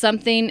 So if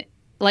something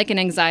like an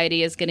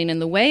anxiety is getting in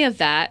the way of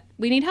that,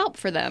 we need help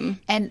for them.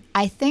 And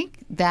I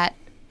think that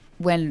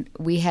when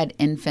we had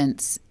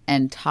infants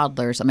and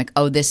toddlers, I'm like,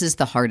 oh, this is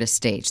the hardest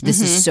stage. This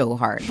is so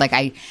hard. Like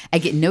I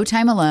get no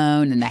time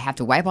alone and I have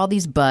to wipe all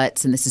these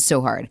butts and this is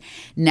so hard.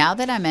 Now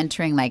that I'm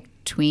entering like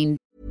tween.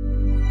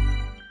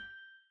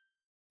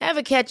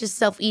 Ever catch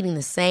yourself eating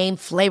the same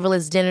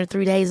flavorless dinner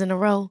 3 days in a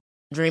row?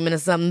 Dreaming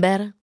of something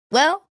better?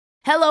 Well,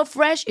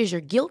 HelloFresh is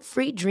your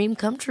guilt-free dream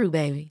come true,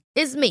 baby.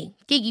 It's me,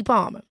 Keke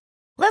Palmer.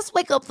 Let's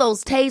wake up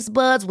those taste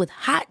buds with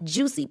hot,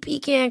 juicy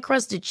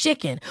pecan-crusted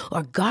chicken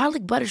or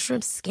garlic butter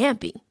shrimp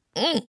scampi.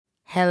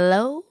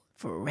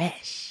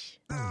 HelloFresh.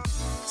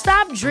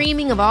 Stop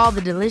dreaming of all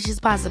the delicious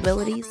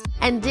possibilities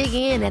and dig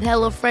in at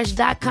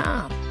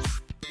HelloFresh.com.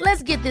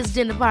 Let's get this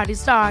dinner party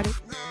started.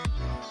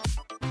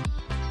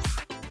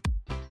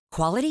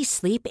 Quality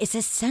sleep is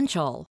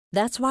essential.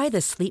 That's why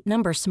the Sleep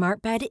Number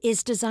Smart Bed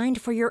is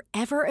designed for your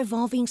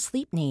ever-evolving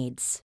sleep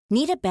needs.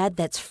 Need a bed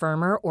that's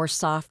firmer or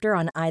softer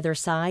on either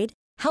side?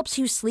 Helps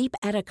you sleep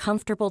at a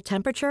comfortable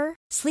temperature?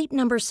 Sleep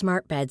Number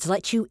Smart Beds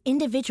let you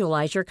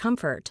individualize your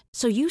comfort,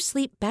 so you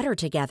sleep better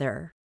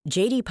together.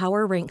 J.D.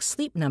 Power ranks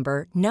Sleep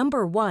Number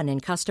number 1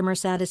 in customer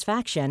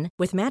satisfaction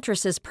with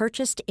mattresses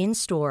purchased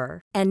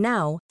in-store. And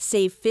now,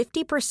 save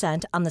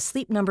 50% on the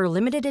Sleep Number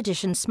Limited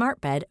Edition Smart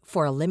Bed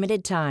for a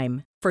limited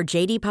time. For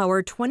J.D.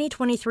 Power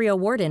 2023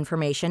 award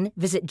information,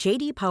 visit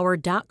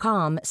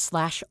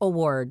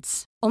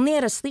jdpower.com/awards. Only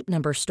at a Sleep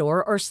Number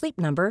store or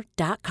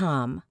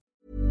sleepnumber.com.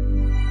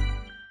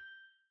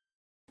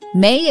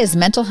 May is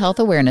Mental Health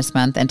Awareness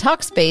Month, and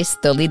Talkspace,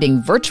 the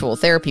leading virtual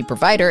therapy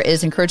provider,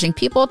 is encouraging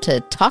people to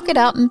talk it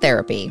out in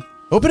therapy.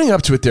 Opening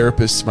up to a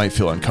therapist might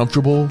feel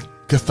uncomfortable,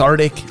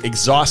 cathartic,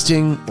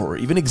 exhausting, or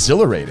even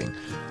exhilarating.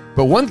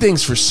 But one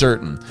thing's for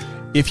certain,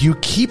 if you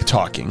keep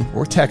talking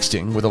or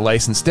texting with a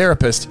licensed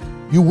therapist,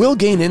 you will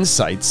gain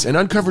insights and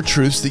uncover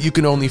truths that you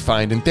can only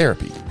find in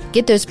therapy.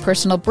 Get those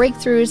personal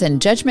breakthroughs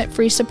and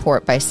judgment-free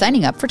support by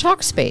signing up for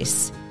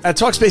Talkspace. At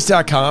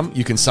Talkspace.com,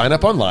 you can sign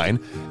up online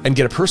and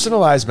get a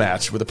personalized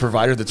match with a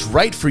provider that's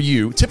right for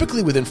you,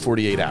 typically within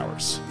 48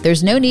 hours.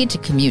 There's no need to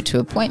commute to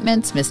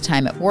appointments, miss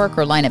time at work,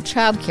 or line up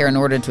childcare in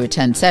order to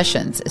attend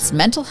sessions. It's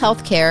mental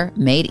health care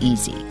made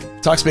easy.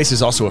 Talkspace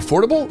is also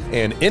affordable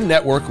and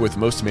in-network with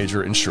most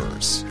major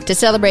insurers. To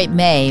celebrate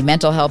May,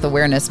 Mental Health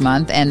Awareness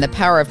Month, and the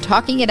power of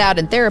talking it out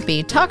in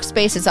therapy,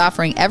 Talkspace is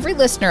offering every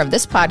listener of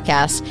this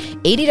podcast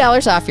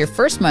 $80 off your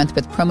first month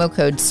with promo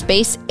code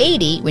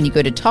SPACE80 when you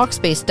go to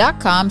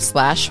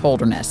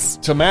Talkspace.com/Holderness.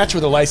 To match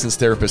with a licensed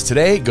therapist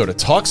today, go to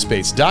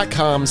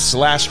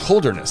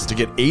Talkspace.com/Holderness to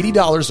get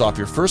 $80 off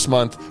your first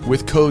month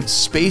with code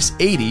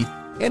SPACE80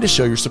 and to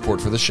show your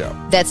support for the show.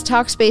 That's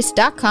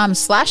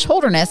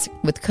Talkspace.com/Holderness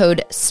with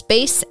code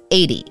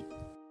SPACE80.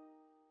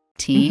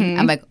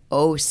 I'm like,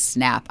 oh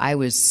snap, I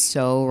was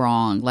so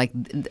wrong. Like,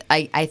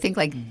 I think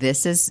like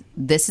this has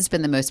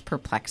been the most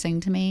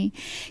perplexing to me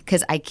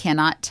because I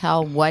cannot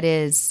tell what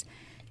is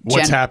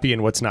What's happy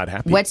and what's not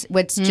happy.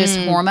 What's just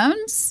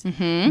hormones?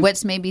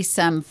 What's maybe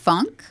some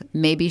funk?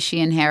 Maybe she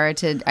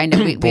inherited. I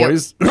know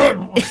boys.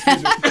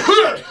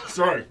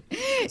 Sorry.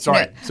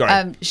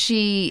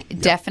 She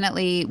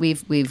definitely.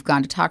 We've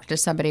gone to talk to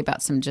somebody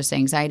about some just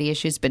anxiety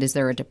issues. But is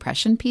there a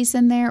depression piece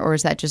in there, or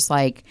is that just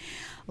like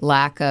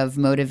lack of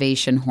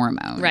motivation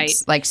hormones? Right.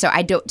 Like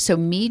so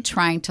me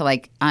trying to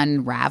like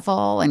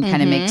unravel and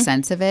kind of make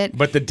sense of it.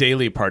 But the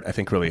daily part, I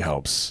think, really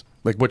helps.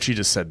 Like what she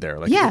just said there.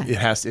 Like it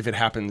has if it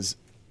happens.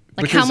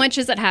 Like how much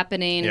is it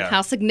happening? Yeah.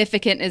 How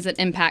significant is it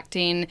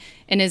impacting?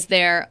 And is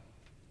there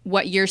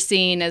what you're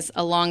seeing as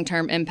a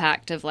long-term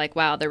impact of like,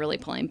 wow, they're really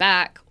pulling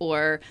back,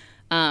 or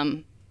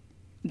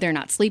they're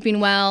not sleeping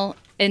well?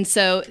 And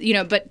so,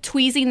 but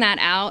teasing that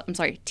out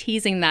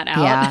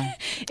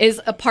is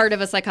a part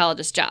of a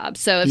psychologist's job.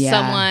 So if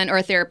someone, or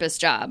a therapist's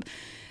job,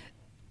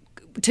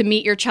 to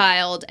meet your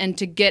child and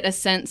to get a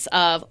sense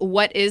of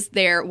what is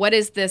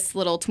this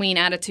little tween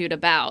attitude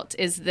about?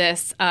 Is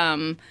this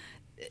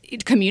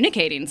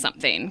communicating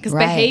something? Because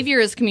behavior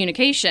is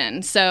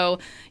communication. So,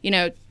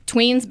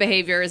 tweens'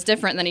 behavior is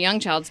different than a young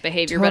child's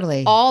behavior,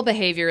 but all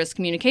behavior is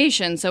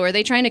communication. So are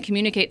they trying to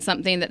communicate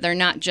something that they're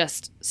not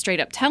just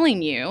straight up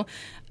telling you?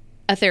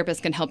 A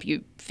therapist can help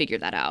you figure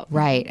that out.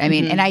 Right. I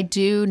mean, and I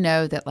do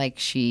know that like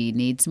she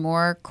needs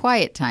more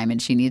quiet time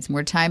and she needs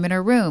more time in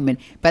her room. And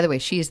by the way,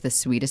 she is the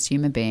sweetest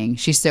human being.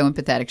 She's so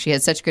empathetic. She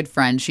has such good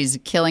friends. She's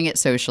killing it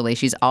socially.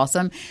 She's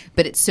awesome.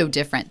 But it's so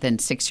different than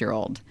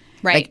 6-year-old.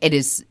 Right. Like it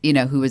is,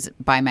 who is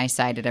by my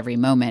side at every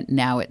moment.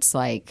 Now it's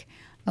like,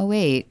 oh,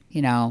 wait,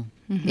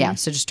 yeah.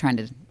 So just trying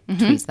to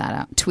tweeze that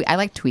out. I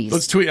like tweeze.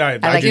 Let's tweet. I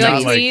like do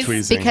not tweeze? like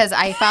tweezing. Because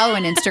I follow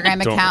an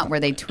Instagram account where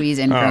they tweeze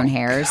ingrown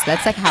hairs.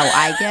 That's like how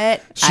I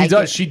get. She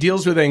does. She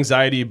deals with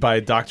anxiety by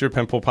Dr.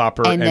 Pimple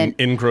Popper and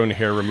ingrown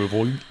hair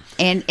removal.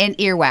 And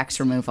earwax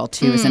removal,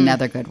 too, is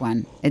another good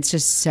one. It's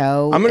just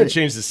so... I'm going to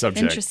change the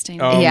subject. Interesting.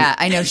 Yeah,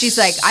 I know. She's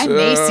like, I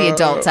may see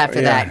adults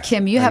after that.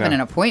 Kim, you have an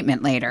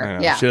appointment later.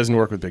 Yeah. She doesn't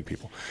work with big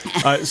people.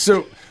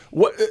 So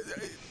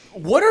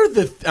what are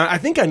the... I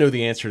think I know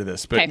the answer to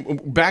this,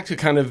 but back to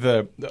kind of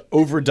the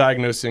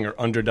over-diagnosing or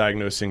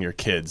under-diagnosing your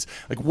kids.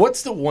 Like,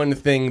 what's the one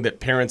thing that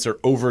parents are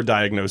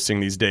over-diagnosing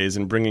these days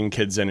and bringing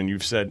kids in and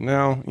you've said,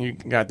 no, you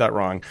got that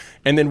wrong?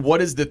 And then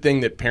what is the thing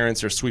that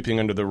parents are sweeping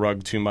under the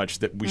rug too much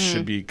that we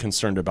should be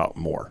concerned about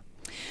more?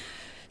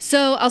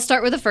 So I'll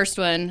start with the first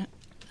one.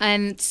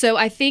 And so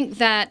I think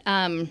that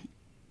I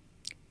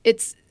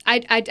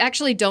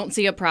actually don't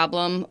see a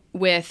problem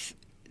with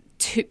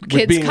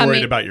kids being coming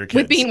worried about your kids.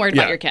 With being worried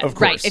about your kid. Of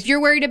course. Right. If you're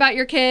worried about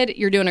your kid,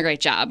 you're doing a great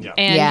job. Yeah.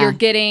 And you're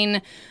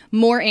getting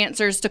more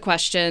answers to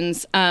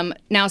questions.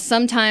 Now,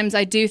 sometimes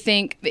I do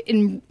think,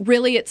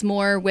 really it's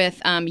more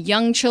with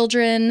young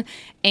children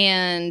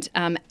and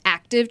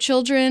active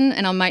children.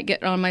 And I might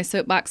get on my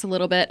soapbox a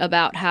little bit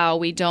about how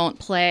we don't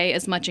play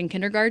as much in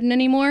kindergarten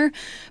anymore.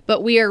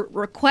 But we are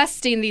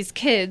requesting these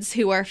kids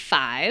who are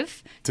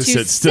 5 to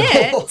sit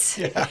still.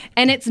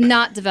 And it's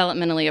not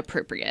developmentally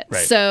appropriate.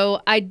 Right.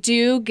 So I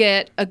do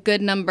get a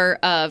good number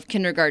of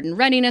kindergarten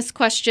readiness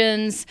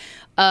questions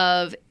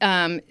of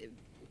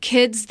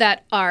kids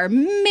that are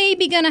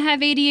maybe going to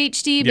have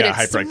ADHD, but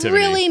it's hyperactivity.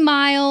 really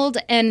mild.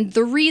 And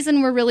the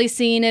reason we're really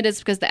seeing it is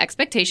because the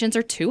expectations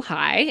are too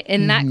high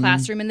in that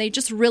classroom, and they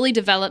just really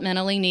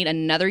developmentally need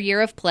another year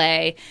of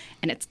play,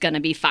 and it's going to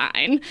be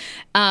fine.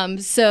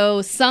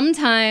 So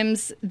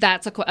sometimes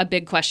that's a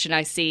big question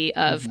I see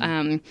of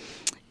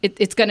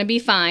it's going to be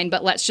fine,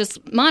 but let's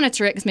just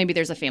monitor it because maybe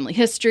there's a family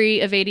history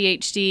of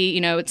ADHD.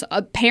 It's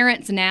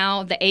parents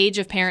now, the age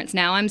of parents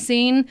now I'm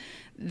seeing,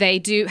 they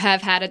do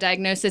have had a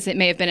diagnosis. It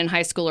may have been in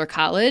high school or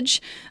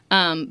college,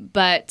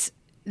 but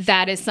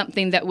that is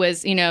something that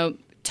was,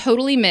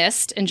 totally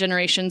missed in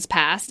generations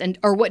past,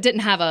 or what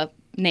didn't have a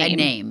name. A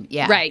name,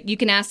 yeah. Right. You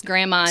can ask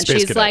grandma, and Space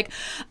she's Cadet. like,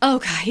 oh,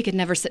 God, he could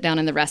never sit down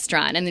in the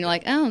restaurant. And then you're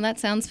like, oh,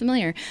 that sounds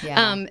familiar.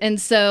 Yeah. And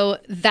so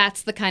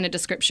that's the kind of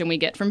description we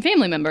get from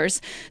family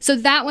members. So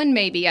that one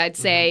maybe I'd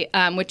say,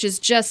 which is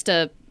just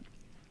a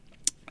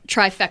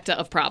trifecta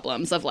of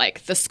problems of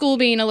like the school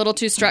being a little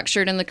too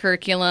structured in the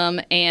curriculum,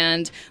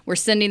 and we're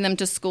sending them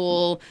to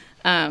school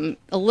a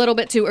little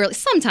bit too early.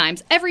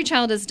 Sometimes every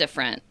child is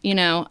different.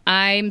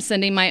 I'm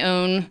sending my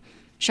own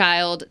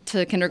child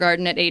to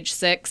kindergarten at age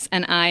 6,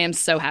 and I am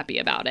so happy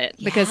about it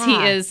because he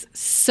is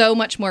so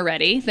much more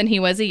ready than he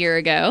was a year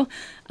ago.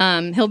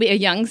 He'll be a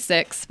young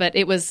 6, but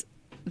it was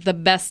the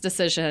best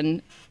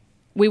decision.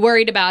 We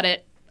worried about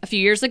it a few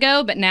years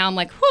ago, but now I'm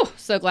like, whew,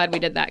 so glad we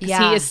did that because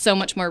he is so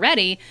much more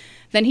ready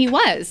than he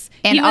was.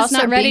 And he was also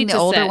not ready being the to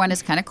older sit. one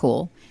is kind of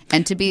cool.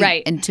 And to be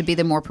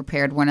the more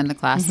prepared one in the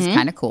class is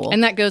kind of cool.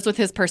 And that goes with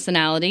his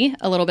personality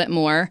a little bit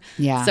more.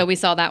 Yeah. So we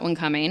saw that one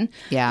coming.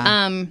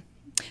 Yeah.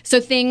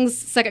 So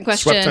second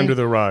question. Swept under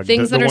the rug.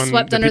 Things the that are one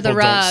swept that under the people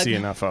rug. don't see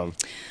enough of.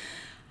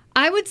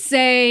 I would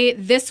say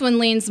this one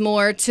leans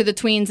more to the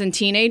tweens and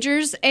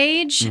teenagers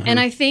age. And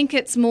I think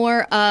it's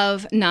more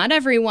of, not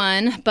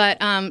everyone,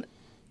 but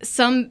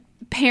some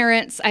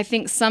parents, I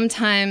think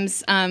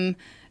sometimes kind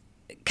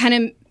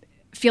of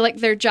feel like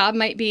their job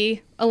might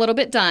be a little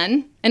bit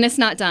done, and it's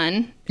not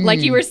done. Like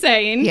you were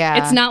saying,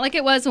 Yeah. it's not like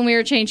it was when we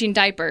were changing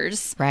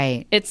diapers.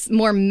 Right. It's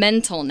more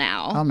mental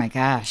now. Oh my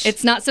gosh.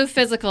 It's not so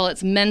physical,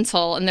 it's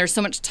mental, and there's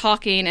so much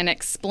talking and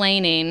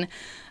explaining.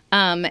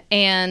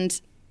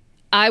 And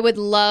I would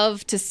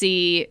love to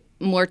see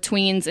more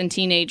tweens and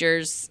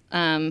teenagers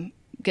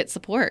get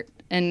support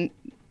and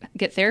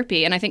get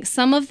therapy. And I think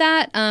some of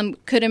that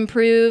could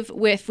improve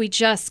if we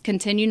just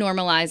continue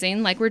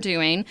normalizing like we're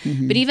doing,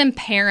 but even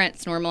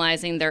parents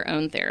normalizing their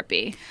own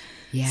therapy.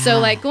 Yeah. So,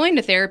 like, going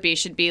to therapy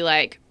should be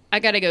like, I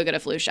got to go get a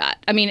flu shot.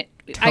 I mean,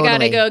 I got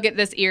to Totally. go get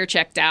this ear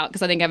checked out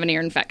because I think I have an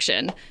ear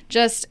infection.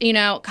 Just,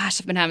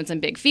 gosh, I've been having some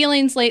big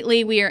feelings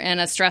lately. We are in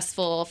a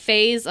stressful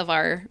phase of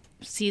our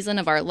season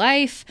of our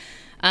life.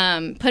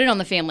 Put it on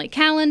the family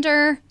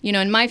calendar.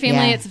 In my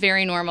family, Yeah. it's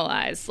very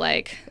normalized.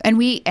 Like, And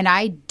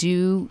I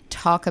do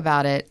talk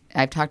about it.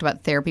 I've talked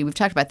about therapy. We've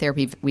talked about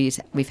therapy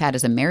we've had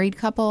as a married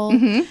couple.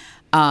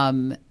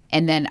 And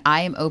then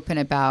I am open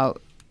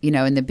about,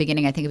 in the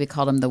beginning, I think we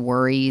called them the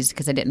worries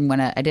because I didn't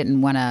want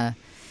to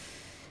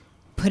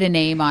put a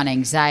name on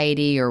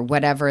anxiety or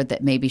whatever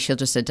that maybe she'll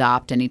just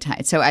adopt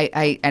anytime. So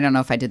I don't know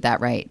if I did that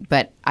right,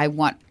 but I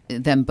want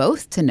them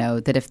both to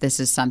know that if this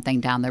is something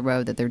down the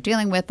road that they're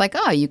dealing with, like,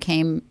 oh, you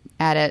came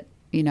at it,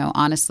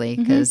 honestly,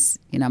 because,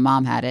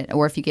 mom had it.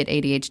 Or if you get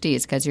ADHD,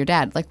 it's because your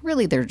dad. Like,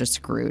 really, they're just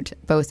screwed,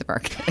 both of our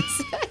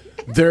kids.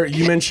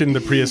 You mentioned the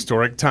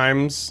prehistoric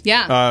times.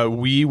 Yeah.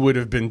 We would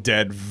have been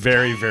dead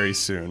very, very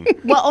soon.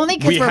 Well, only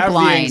because We we're have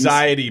blind. the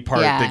anxiety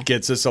part Yeah. that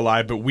gets us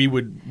alive, but we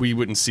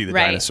wouldn't see the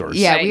Right. dinosaurs.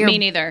 Yeah, Right, me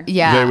neither.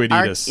 Yeah, They would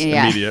eat us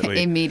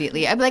immediately.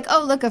 Immediately, I'd be like,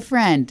 "Oh, look, a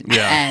friend."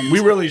 Yeah, And we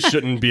really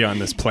shouldn't be on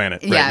this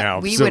planet right Yeah, now.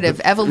 we would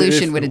have-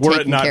 evolution would have were it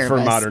taken not care for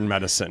of us. modern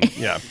medicine.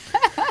 Yeah.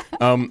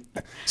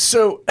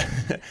 So,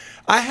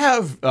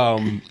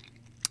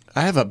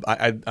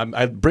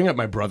 I bring up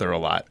my brother a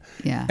lot.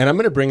 Yeah. And I'm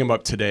going to bring him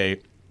up today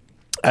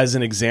as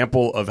an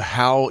example of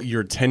how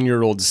your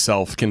 10-year-old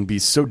self can be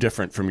so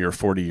different from your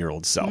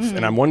 40-year-old self.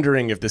 And I'm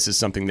wondering if this is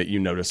something that you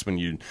notice when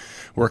you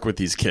work with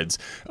these kids.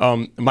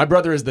 My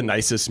brother is the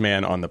nicest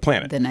man on the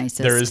planet. The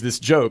nicest. There is this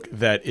joke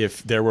that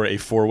if there were a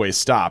 4-way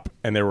stop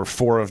and there were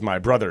 4 of my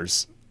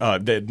brothers,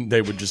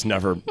 they would just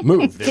never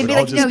move. They They'd would be all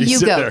like, just "No, be you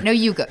sit go. there. No,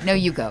 you go. No,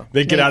 you go."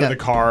 They'd get No, you out of go. the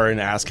car and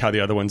ask how the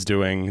other one's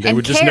doing. They and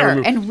would just care, never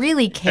move. and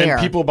really care.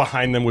 And people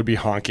behind them would be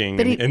honking,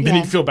 But and then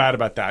yeah. he'd feel bad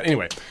about that.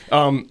 Anyway,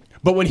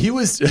 but when he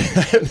was,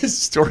 this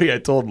story I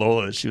told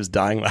Lola that she was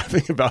dying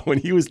laughing about when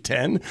he was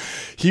 10,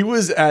 he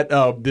was at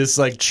this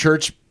like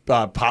church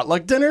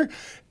potluck dinner,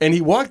 and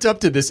he walked up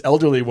to this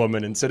elderly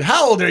woman and said,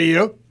 "How old are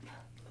you?"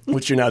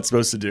 Which you're not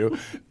supposed to do.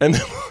 And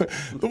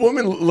the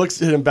woman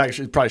looks at him back.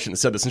 She probably shouldn't have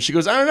said this. And she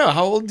goes, "I don't know.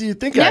 How old do you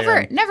think I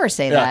am?" Never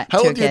say Yeah. that. How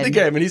to old a do you kid. think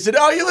I am? And he said,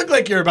 "Oh, you look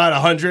like you're about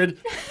 100."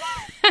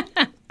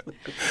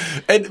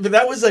 But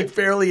that was like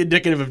fairly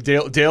indicative of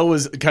Dale. Dale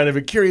was kind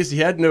of curious. He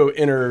had no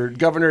inner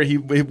governor.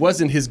 It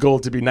wasn't his goal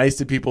to be nice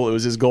to people. It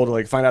was his goal to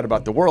like find out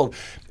about the world.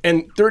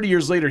 And 30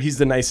 years later, he's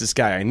the nicest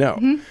guy I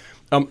know.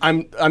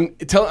 I'm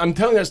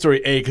telling that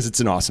story, A, because it's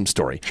an awesome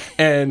story,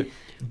 and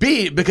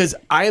B, because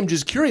I am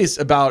just curious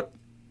about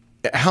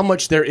how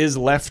much there is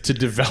left to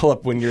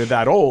develop when you're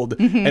that old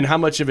and how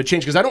much of a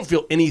change, because I don't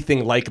feel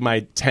anything like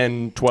my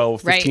 10,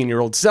 12,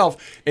 15-year-old self.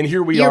 And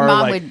here we Your are.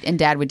 mom like, and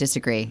dad would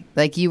disagree.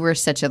 Like, you were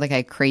such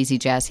a crazy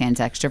jazz hands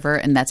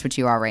extrovert, and that's what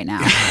you are right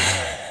now.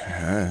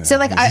 So,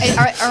 like,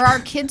 are our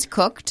kids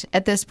cooked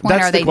at this point?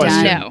 that's Are the they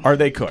question. done? No. Are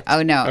they cooked?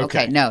 Oh, no.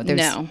 Okay. No.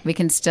 No. We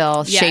can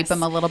still shape Yes.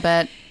 them a little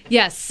bit.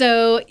 Yes,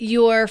 so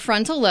your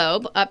frontal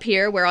lobe up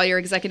here, where all your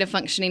executive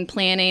functioning,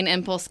 planning,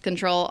 impulse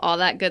control, all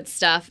that good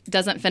stuff,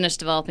 doesn't finish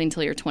developing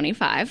until you're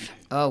 25.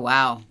 Oh,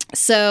 wow.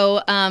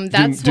 So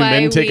that's do why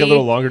men take a we-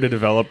 little longer to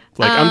develop?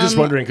 Like, I'm just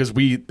wondering, because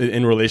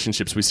in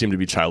relationships, we seem to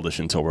be childish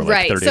until we're like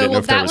right. 30. I So didn't know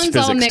if there that was one's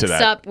all physics to mixed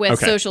that. up with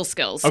Okay. social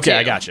skills. Okay, too.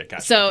 I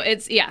gotcha. So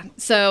it's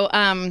So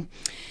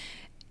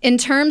in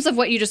terms of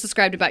what you just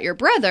described about your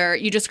brother,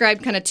 you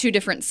described kind of two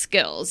different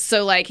skills.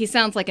 So like he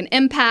sounds like an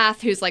empath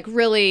who's like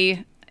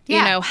really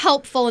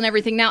helpful and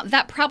everything. Now,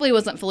 that probably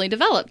wasn't fully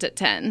developed at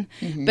 10.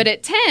 But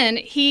at 10,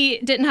 he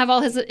didn't have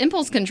all his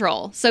impulse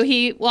control. So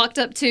he walked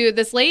up to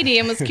this lady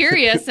and was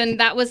curious, and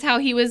that was how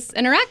he was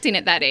interacting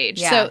at that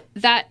age. Yeah. So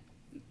that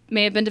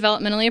may have been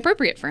developmentally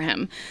appropriate for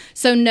him.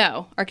 So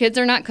no, our kids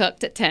are not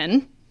cooked at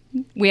 10.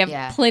 We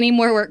have plenty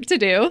more work to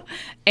do,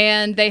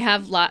 and they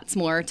have lots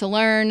more to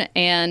learn.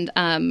 And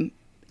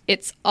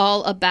it's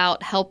all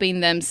about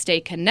helping them stay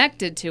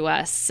connected to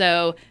us.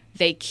 So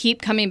they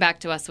keep coming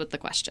back to us with the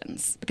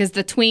questions, because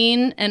the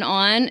tween and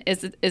on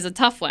is a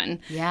tough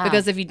one. Yeah.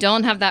 Because if you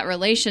don't have that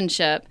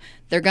relationship,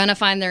 they're going to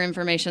find their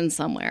information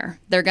somewhere.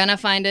 They're going to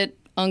find it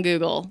on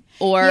Google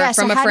or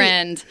from a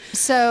friend.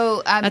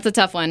 That's a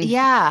tough one.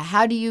 Yeah.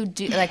 How do you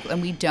do, like, when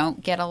we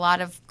don't get a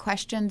lot of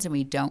questions and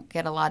we don't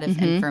get a lot of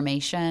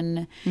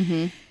information?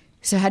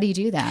 So how do you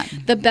do that?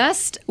 The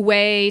best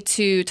way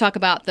to talk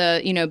about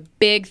the,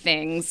 big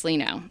things,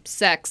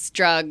 sex,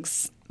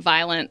 drugs,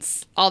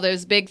 violence, all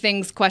those big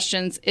things,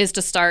 questions, is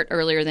to start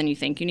earlier than you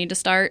think you need to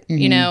start.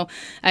 You know,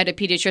 I had a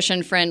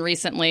pediatrician friend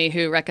recently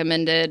who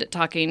recommended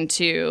talking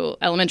to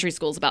elementary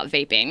schools about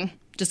vaping.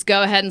 Just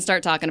go ahead and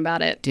start talking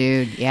about it.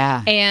 Dude,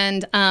 yeah.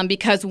 And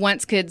because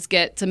once kids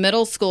get to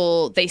middle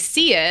school, they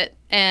see it,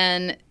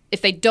 and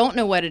if they don't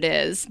know what it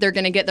is, they're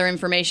going to get their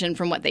information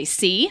from what they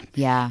see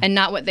and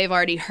not what they've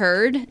already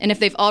heard. And if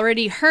they've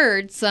already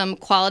heard some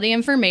quality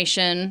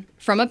information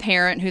from a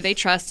parent who they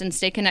trust and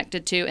stay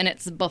connected to, and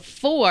it's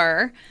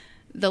before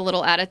the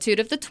little attitude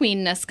of the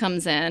tweenness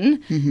comes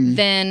in,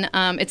 then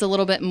it's a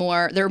little bit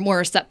more, they're more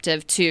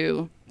receptive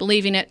to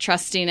believing it,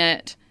 trusting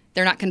it.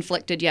 They're not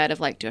conflicted yet of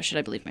like, should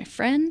I believe my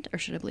friend or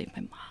should I believe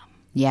my mom?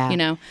 Yeah. You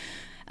know?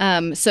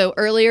 So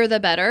earlier the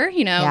better,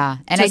 you know,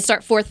 and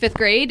start 4th, 5th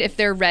grade if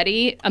they're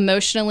ready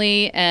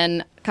emotionally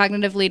and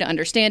cognitively to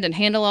understand and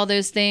handle all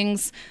those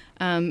things.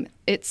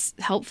 It's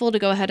helpful to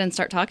go ahead and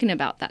start talking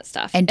about that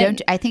stuff.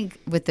 And I think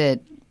with the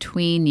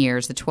tween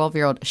years, the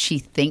 12-year-old, she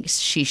thinks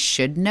she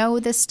should know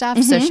this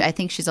stuff. So I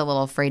think she's a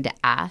little afraid to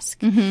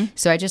ask.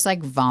 So I just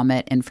like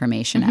vomit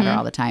information at her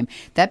all the time.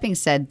 That being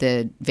said,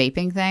 the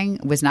vaping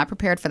thing was not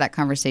prepared for that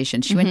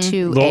conversation. She went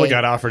to Lola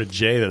got offered a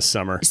J this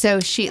summer.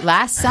 So she,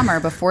 last summer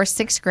before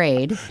 6th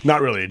grade.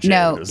 Not really a J.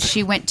 No,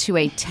 she went to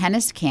a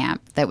tennis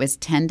camp that was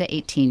 10 to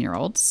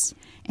 18-year-olds.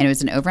 And it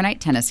was an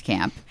overnight tennis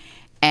camp.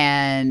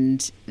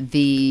 And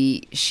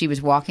she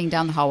was walking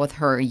down the hall with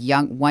her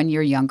 1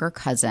 year younger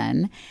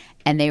cousin.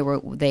 And they were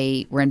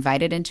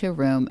invited into a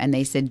room, and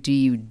they said, "Do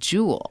you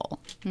drool?"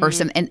 Or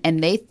some,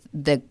 and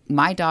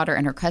my daughter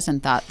and her cousin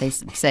thought they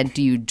said,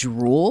 "Do you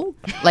drool?"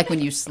 Like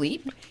when you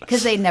sleep,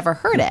 because they'd never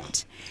heard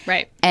it.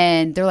 Right.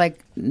 And they're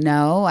like,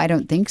 "No, I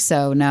don't think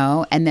so.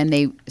 No." And then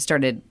they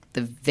started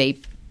the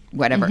vape,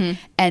 whatever.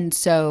 And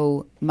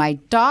so my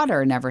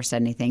daughter never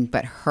said anything,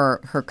 but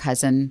her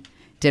cousin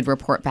did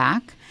report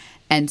back,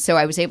 and so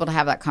I was able to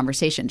have that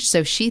conversation.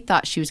 So she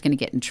thought she was going to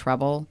get in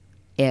trouble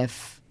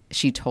if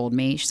she told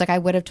me. She's like, I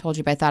would have told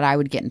you, but I thought I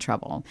would get in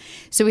trouble.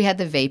 So we had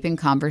the vaping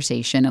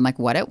conversation and like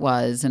what it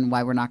was and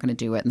why we're not going to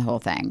do it and the whole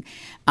thing.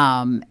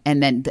 And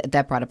then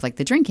that brought up like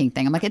the drinking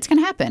thing. I'm like, it's going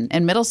to happen.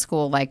 In middle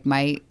school, like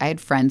I had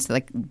friends that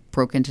like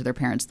broke into their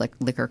parents' like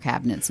liquor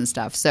cabinets and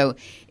stuff. So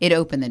it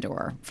opened the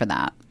door for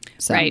that.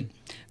 So.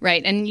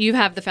 Right. And you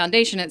have the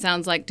foundation, it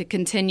sounds like, to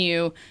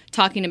continue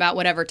talking about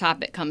whatever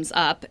topic comes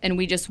up. And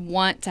we just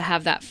want to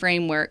have that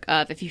framework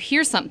of if you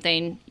hear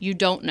something you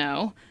don't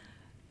know,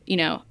 you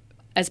know,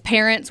 as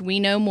parents, we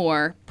know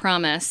more,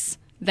 promise,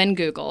 than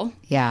Google.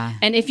 Yeah.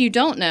 And if you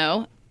don't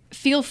know,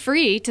 feel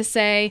free to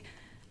say,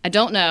 I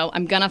don't know,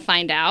 I'm going to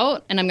find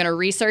out, and I'm going to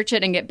research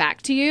it and get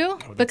back to you,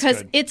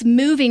 because it's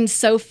moving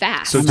so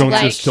fast. So don't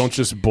just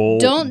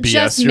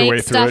BS your way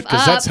through it,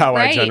 because that's how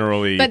I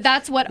generally But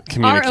that's what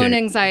our own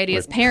anxiety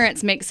as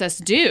parents makes us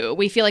do.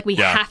 We feel like we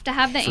have to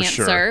have the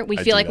answer. Sure. We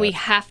feel like we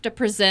have to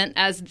present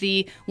as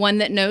the one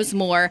that knows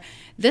more.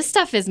 This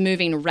stuff is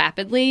moving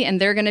rapidly,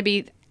 and there are going to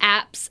be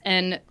apps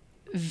and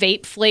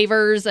vape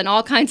flavors and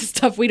all kinds of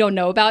stuff we don't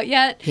know about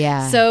yet.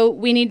 Yeah. So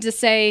we need to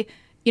say,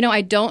 you know,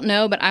 I don't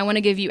know, but I want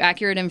to give you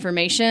accurate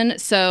information.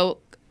 So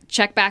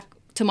check back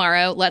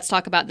tomorrow. Let's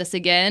talk about this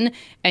again.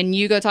 And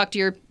you go talk to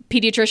your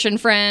pediatrician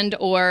friend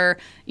or,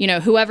 you know,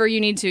 whoever you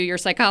need to, your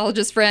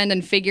psychologist friend,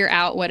 and figure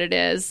out what it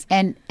is.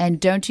 And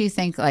don't you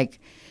think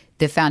like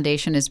the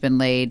foundation has been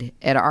laid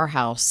at our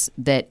house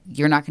that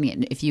you're not going to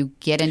get, if you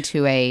get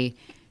into a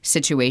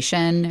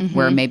situation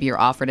where maybe you're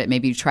offered it,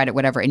 maybe you tried it,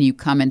 whatever, and you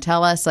come and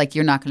tell us, like,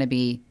 you're not going to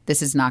be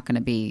disciplined.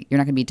 You're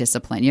not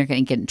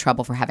going to get in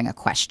trouble for having a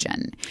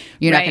question.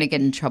 You're not going to get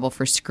in trouble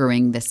for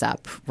screwing this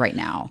up right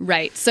now.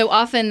 Right. So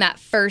often that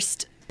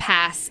first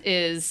pass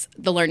is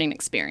the learning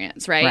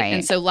experience, right?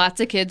 And so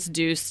lots of kids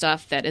do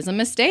stuff that is a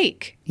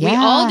mistake. We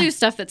all do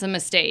stuff that's a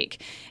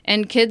mistake.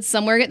 And kids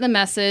somewhere get the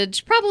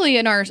message, probably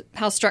in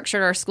how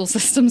structured our school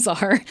systems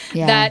are,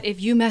 that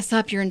if you mess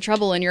up, you're in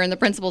trouble and you're in the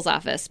principal's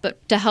office.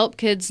 But to help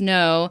kids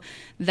know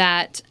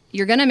that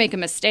you're going to make a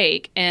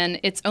mistake, and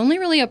it's only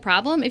really a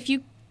problem if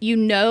you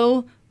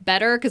know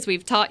better because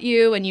we've taught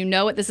you and you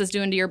know what this is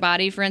doing to your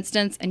body, for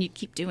instance, and you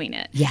keep doing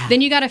it.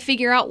 Then you got to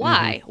figure out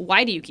why.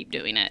 Why do you keep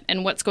doing it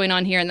and what's going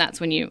on here? And that's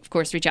when you, of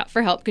course, reach out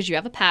for help because you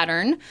have a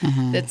pattern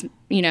that's,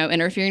 you know,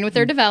 interfering with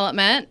their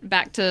development.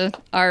 Back to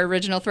our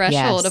original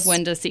threshold of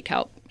when to seek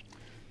help.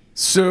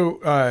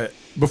 So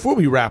before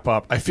we wrap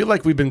up, I feel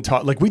like we've been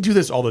taught, like we do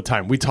this all the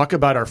time. We talk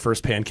about our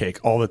first pancake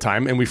all the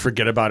time, and we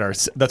forget about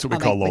that's what we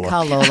call Lola. We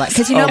call Lola.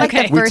 Because you know, like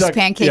the first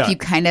pancake, you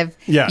kind of,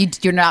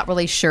 you're not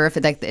really sure if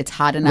it's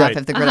hot enough,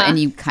 if the grill, and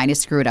you kind of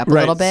screw it up a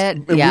little bit.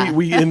 And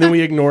and then we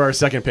ignore our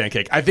second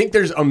pancake. I think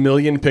there's a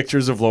million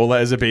pictures of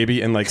Lola as a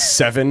baby and like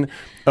 7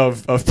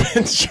 of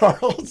Prince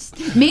Charles.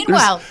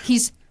 Meanwhile,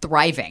 he's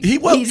thriving. He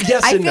was.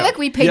 Yes, I and feel no. like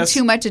we paid Yes.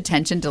 too much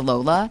attention to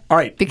Lola. All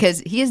right.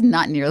 Because he is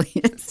not nearly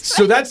as.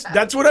 So that's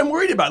what I'm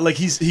worried about. Like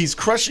he's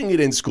crushing it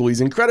in school.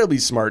 He's incredibly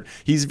smart.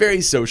 He's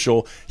very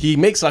social. He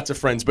makes lots of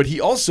friends, but he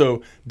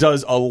also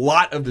does a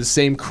lot of the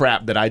same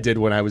crap that I did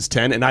when I was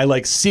 10. And I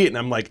like see it, and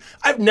I'm like,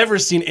 I've never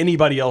seen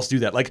anybody else do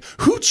that. Like,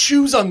 who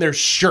chews on their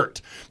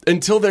shirt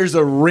until there's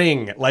a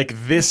ring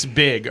like this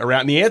big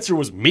around? And the answer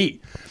was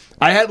me.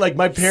 I had like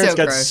my parents So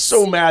got gross.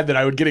 so mad that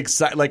I would get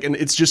excited, like, and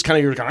it's just kind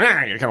of you're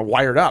kind of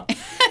wired up.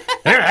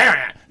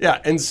 Yeah,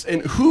 and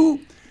who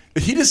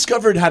he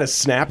discovered how to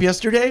snap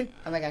yesterday.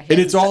 Oh my God, he And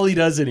hasn't it's all he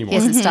does anymore. He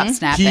hasn't stopped He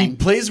snapping.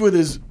 plays with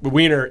his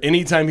wiener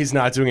anytime he's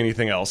not doing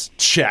anything else.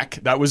 Check,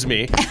 that was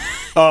me.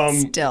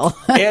 Still.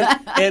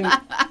 And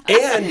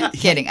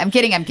kidding. I'm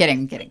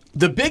kidding.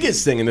 the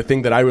biggest thing, and the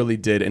thing that I really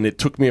did, and it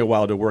took me a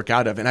while to work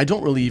out of, and I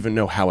don't really even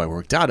know how I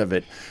worked out of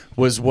it,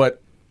 was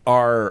what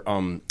our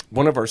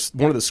one of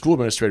the school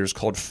administrators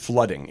called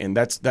flooding, and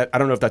that I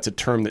don't know if that's a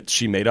term that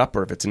she made up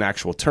or if it's an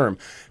actual term,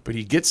 but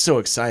he gets so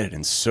excited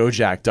and so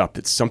jacked up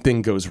that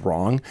something goes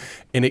wrong,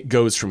 and it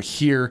goes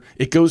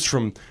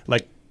from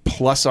like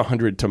plus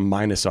 100 to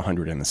minus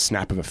 100 in the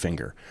snap of a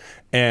finger,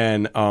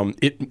 and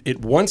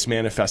it once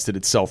manifested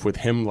itself with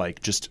him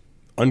like just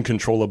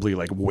uncontrollably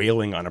like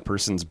wailing on a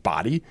person's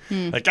body,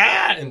 like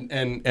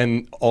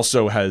and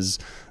also has,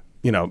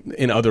 you know,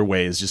 in other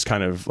ways just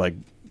kind of like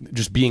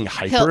just being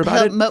hyper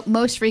about it.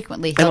 Most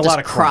frequently, he'll And a just lot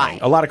of cry.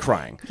 A lot of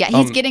crying. Yeah,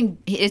 it's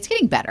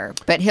getting better,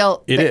 but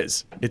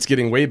It's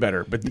getting way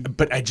better.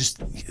 But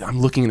I'm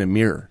looking in a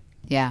mirror.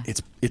 Yeah.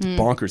 It's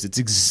bonkers. It's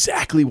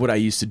exactly what I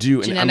used to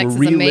do. Genetics and is I'm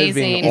reliving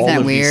amazing. all Isn't that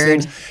of weird?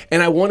 these things.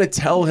 And I want to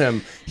tell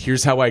him,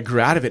 here's how I grew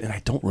out of it, and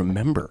I don't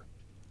remember.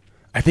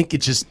 I think I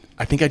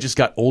just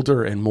got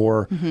older and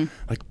more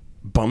like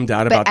bummed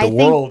out about I the think-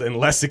 world and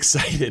less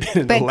excited,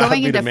 and But allowed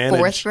going me to into manage.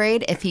 fourth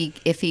grade, if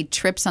he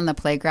trips on the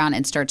playground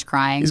and starts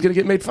crying, He's going to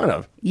get made fun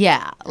of.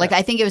 yeah. Like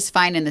I think it was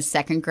fine in the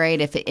second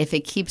grade. If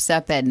it keeps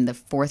up in the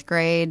fourth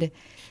grade,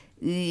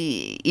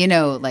 you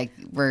know, like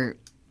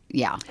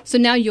yeah. So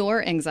now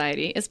your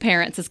anxiety as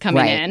parents is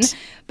coming Right. in.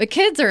 But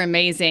kids are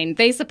amazing.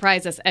 They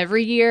surprise us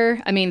every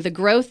year. I mean, the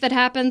growth that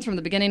happens from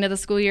the beginning of the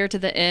school year to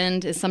the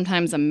end is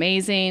sometimes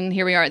amazing.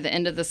 Here we are at the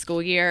end of the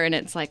school year, and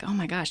it's like, oh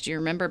my gosh, do you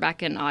remember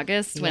back in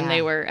August when Yeah.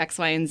 they were X,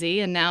 Y, and Z?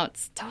 And now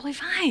it's totally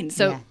fine.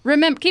 So Yeah.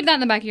 remember, keep that in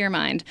the back of your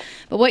mind.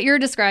 But what you're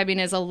describing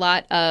is a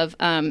lot of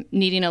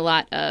needing a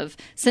lot of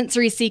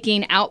sensory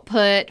seeking,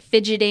 output,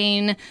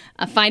 fidgeting,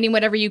 finding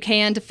whatever you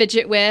can to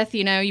fidget with.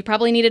 You know, you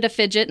probably needed a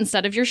fidget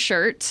instead of your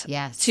shirt.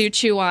 Yes. To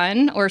chew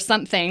on or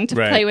something to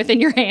Right. play with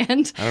in your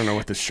hand. I don't know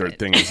what this shirt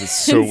thing is. It's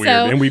so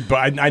And weird. so-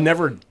 And I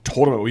never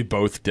told him it. We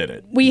both did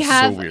it. We It's so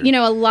have, weird. you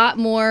know,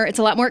 it's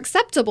a lot more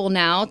acceptable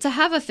now to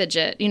have a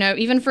fidget, you know,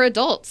 even for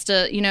adults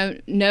to, you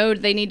know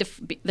they need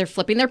to, they're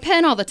flipping their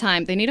pen all the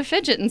time. They need a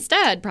fidget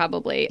instead,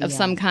 probably, of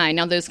some kind.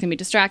 Now, those can be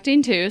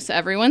distracting too, so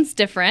everyone's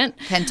different.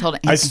 Ken told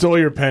I stole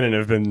your pen and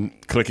have been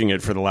clicking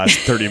it for the last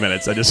 30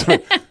 minutes.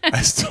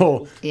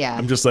 Yeah.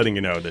 I'm just letting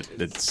you know that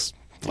it's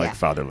like Yeah.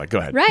 father, like, go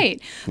ahead.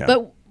 Right. Yeah.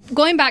 But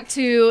going back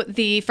to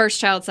the first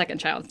child, second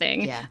child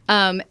thing.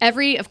 Yeah.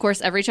 Every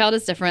child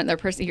is different. Their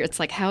person here, it's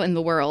like, how in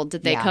the world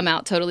did they Yeah. come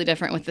out totally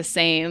different with the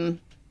same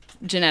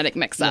genetic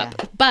mix up?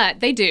 Yeah. But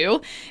they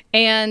do.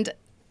 And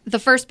the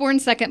firstborn,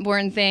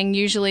 secondborn thing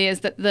usually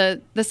is that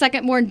the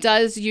secondborn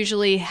does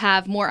usually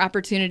have more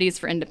opportunities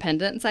for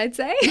independence, I'd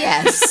say.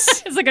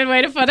 Yes. Is a good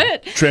way to put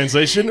it.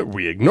 Translation,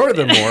 we ignore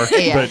them more.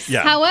 Yes. But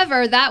yeah.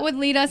 However, that would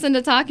lead us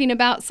into talking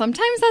about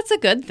sometimes that's a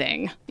good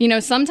thing. You know,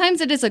 sometimes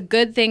it is a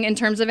good thing in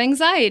terms of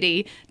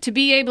anxiety to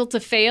be able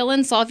to fail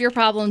and solve your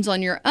problems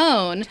on your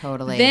own.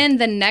 Totally. Then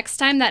the next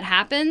time that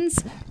happens,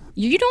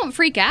 you don't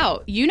freak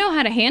out. You know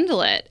how to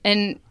handle it.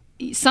 And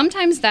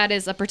sometimes that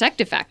is a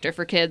protective factor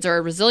for kids or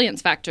a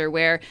resilience factor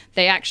where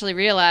they actually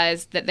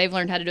realize that they've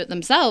learned how to do it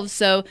themselves.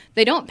 So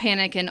they don't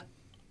panic and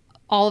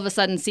all of a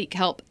sudden seek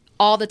help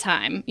all the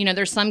time. You know,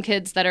 there's some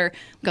kids that are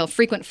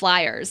frequent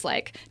flyers,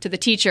 like to the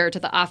teacher, to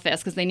the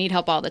office, because they need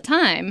help all the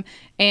time.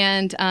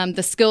 And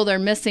the skill they're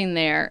missing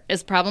there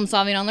is problem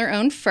solving on their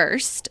own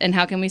first. And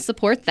how can we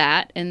support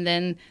that? And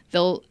then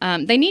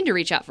they need to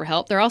reach out for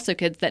help. There are also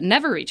kids that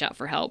never reach out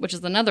for help, which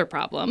is another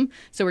problem.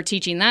 So we're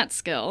teaching that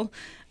skill.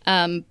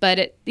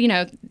 But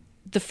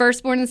the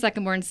firstborn and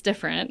secondborn is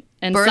different.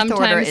 And Birth sometimes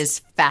order is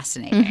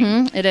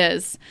fascinating. it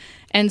is.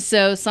 And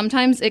so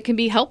sometimes it can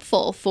be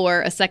helpful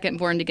for a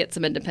secondborn to get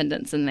some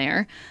independence in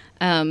there.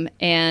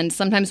 And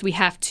sometimes we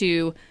have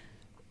to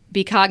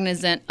be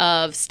cognizant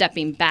of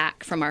stepping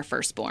back from our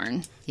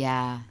firstborn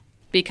Yeah.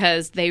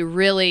 because they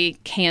really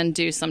can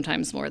do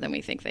sometimes more than we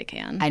think they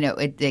can. I know.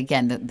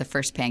 Again, the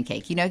first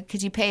pancake. You know,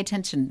 because you pay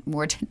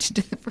more attention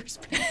to the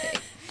first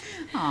pancake.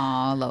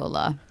 Aw,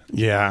 Lola.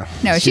 Yeah.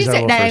 No, she's. had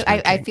a little first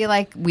I pancake. feel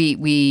like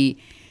we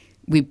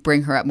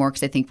bring her up more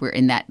because I think we're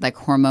in that like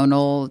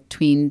hormonal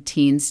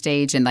teen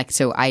stage, and like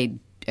so I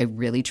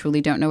really truly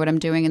don't know what I'm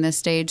doing in this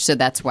stage, so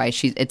that's why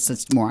it's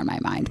just more on my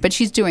mind. But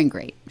she's doing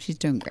great. She's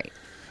doing great.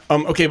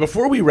 Okay,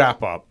 before we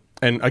wrap up,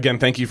 And again,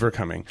 thank you for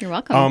coming. You're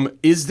welcome.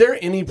 Is there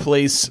any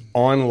place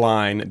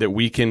online that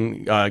we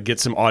can get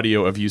some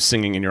audio of you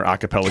singing in your a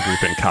cappella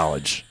group in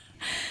college?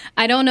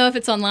 I don't know if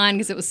it's online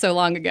because it was so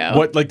long ago.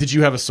 What, like, did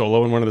you have a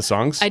solo in one of the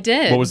songs? I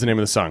did. What was the name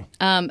of the song?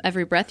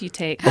 Every Breath You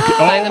Take. Okay.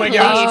 Oh my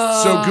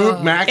gosh! So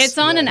Goog, Max. It's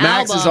on an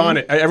Max album. is on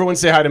it. Everyone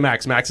say hi to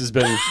Max. Max has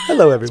been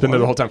Hello, everyone. He's been there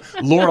the whole time.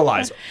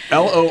 Lorelei's.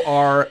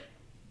 Lorelei's.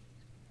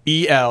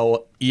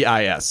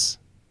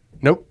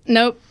 Nope.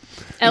 Nope.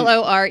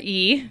 Lore.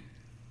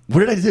 What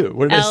did I do?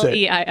 What did I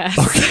say? Leis.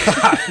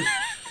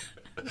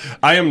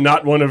 I am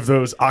not one of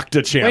those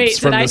octa champs Wait,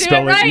 from did the I do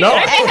spelling. it right? No,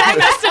 I think I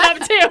messed it up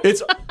too.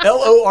 it's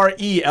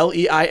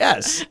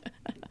Lorelei's.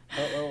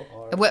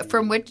 What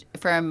from which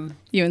from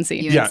UNC.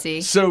 Yeah.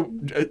 UNC? So,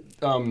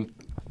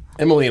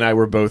 Emily and I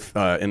were both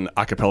in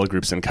a cappella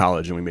groups in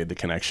college, and we made the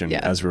connection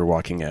as we were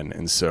walking in.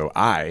 And so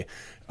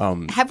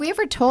Have we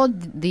ever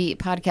told the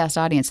podcast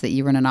audience that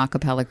you were in an a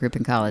cappella group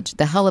in college?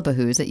 The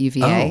Hullabahoos at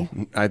UVA?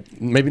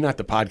 maybe not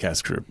the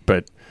podcast group,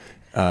 but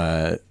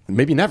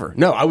maybe never.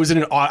 No, I was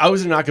in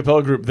an a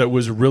cappella group that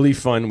was really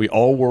fun. We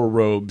all wore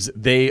robes.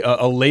 They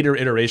a later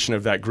iteration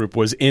of that group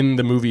was in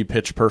the movie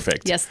Pitch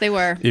Perfect. Yes, they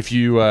were. If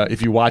you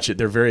watch it,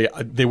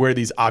 they wear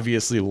these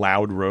obviously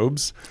loud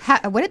robes.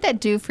 What did that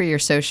do for your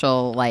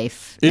social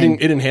life? It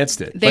enhanced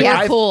it. They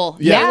were cool.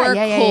 Yeah. They were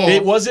cool.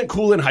 It wasn't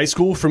cool in high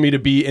school for me to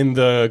be in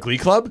the Glee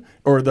Club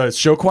or the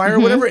show choir or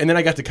whatever. And then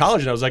I got to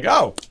college and I was like,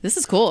 oh, This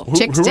is cool. who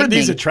Chicks are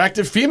these digging.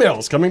 attractive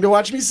females coming to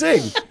watch me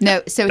sing?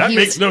 No, so That he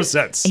makes was, no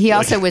sense. He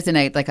also was in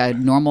a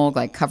normal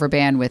cover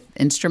band with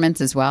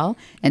instruments as well.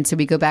 And so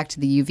we go back to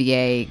the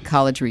UVA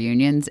college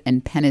reunions,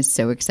 and Penn is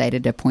so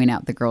excited to point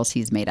out the girls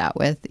he's made out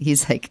with.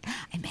 He's like,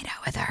 I made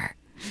out with her.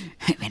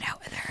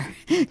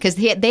 Because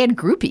they had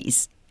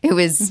groupies. It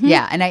was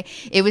and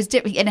it was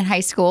different. And in high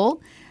school,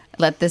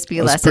 let this be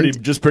a I was lesson.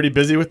 pretty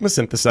busy with my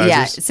synthesizers.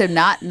 Yeah, so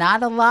not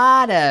a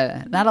lot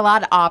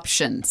of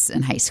options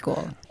in high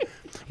school.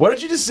 Why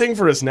don't you just sing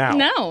for us now?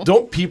 No.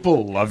 Don't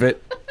people love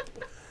it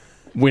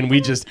when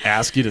we just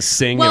ask you to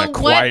sing in a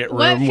quiet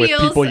room with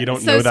people you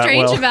don't know that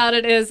well? So strange about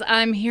it is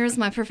I'm here as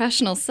my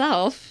professional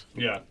self.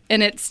 Yeah.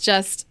 And it's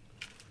just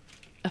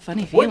a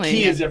funny feeling. What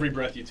key is Every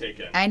Breath You Take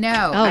in? I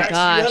know. Oh, Max,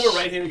 gosh. do you have a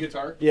right-handed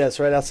guitar? Yeah, it's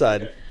right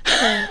outside.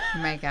 Oh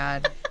my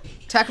God.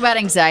 Talk about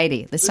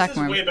anxiety. Let's This talk is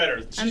more. way better.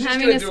 She's I'm just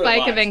having gonna a do it spike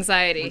live. of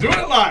anxiety. We're doing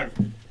it live.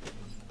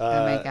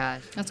 Oh my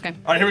God. That's okay.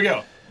 All right, here we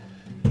go.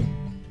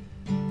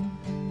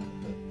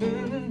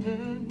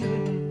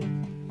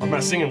 I'm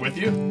not singing with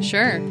you.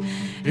 Sure.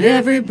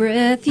 Every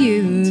breath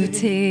you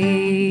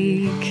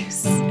take,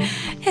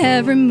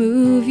 every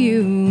move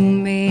you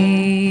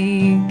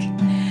make,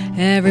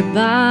 every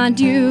bond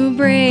you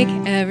break,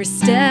 every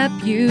step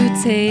you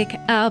take,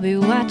 I'll be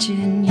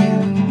watching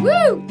you.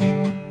 Woo!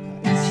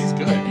 She's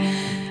good.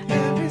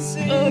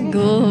 A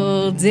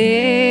gold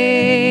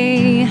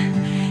day,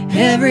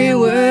 every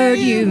word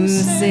you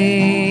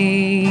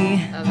say,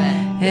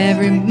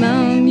 every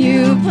moment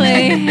you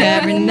play,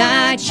 every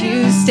night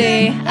you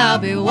stay, I'll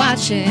be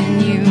watching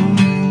you.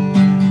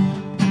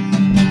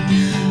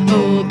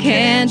 Oh,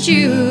 can't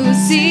you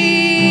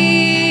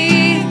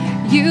see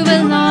you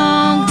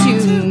belong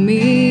to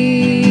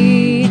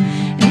me,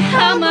 and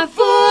how my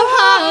full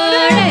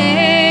heart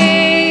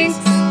aches,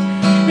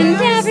 and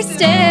every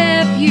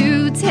step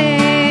you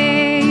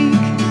take,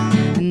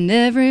 and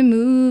every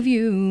move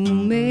you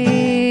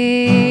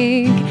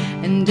make,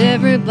 and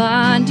every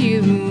bond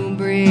you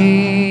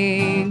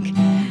break,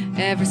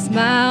 every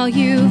smile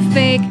you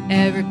fake,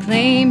 every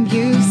claim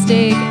you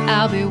stake,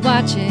 I'll be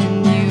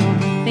watching you.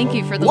 Thank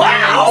you for the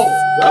Wow! words.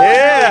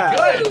 Yeah.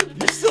 Good.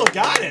 You still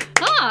got it.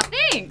 Aw,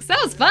 thanks. That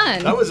was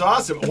fun. That was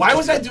awesome. Why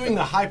was I doing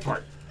the high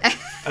part?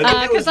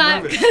 I was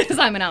nervous. Because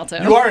I'm an alto.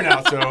 You are an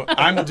alto.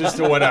 I'm just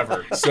a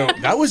whatever. So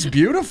that was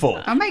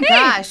beautiful. Oh my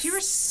gosh, you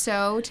were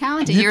so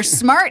talented. You're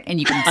smart and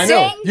you can I sing.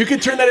 know. You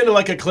could turn that into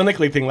like a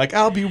clinically thing, like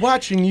I'll be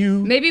watching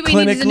you. Maybe we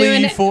need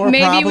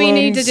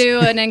to do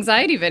an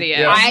anxiety video.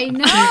 Yeah. I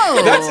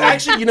know. That's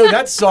actually,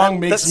 that song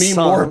makes That me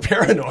song. more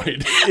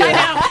paranoid. I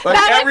know.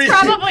 That is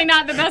probably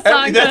not the best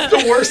song. That's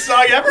the worst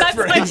song ever That's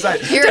for like-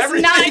 anxiety.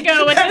 Let's not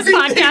go with this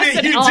everything podcast that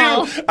at you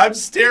all. do, I'm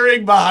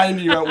staring behind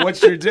you at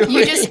what you're doing.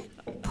 You're just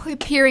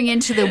peering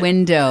into the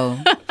window.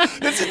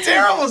 It's a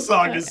terrible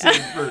song to sing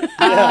for.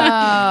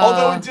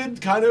 Although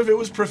it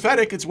was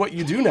prophetic. It's what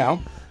you do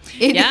now.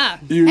 Yeah.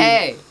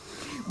 Hey.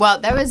 Well,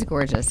 that was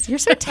gorgeous. You're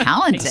so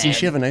talented. Doesn't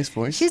she have a nice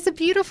voice? She has a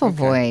beautiful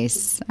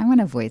voice. I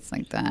want a voice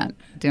like that.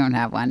 Don't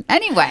have one.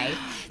 Anyway,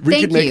 We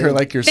thank could make you. her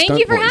like your Thank stunt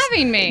you for voice.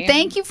 having me.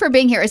 Thank you for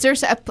being here. Is there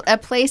a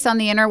place on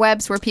the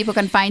interwebs where people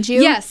can find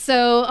you? Yes,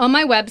 so on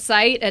my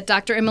website at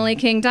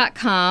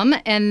dremilyking.com,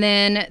 and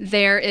then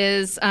there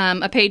is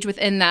a page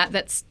within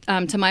that's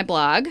to my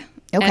blog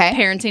Okay. at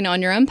Parenting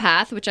on Your Own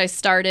Path, which I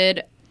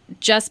started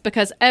just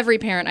because every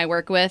parent I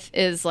work with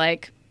is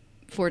like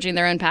forging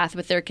their own path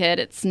with their kid.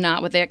 It's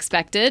not what they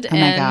expected. Oh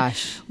my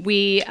gosh.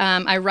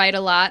 I write a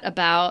lot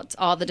about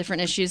all the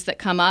different issues that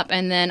come up,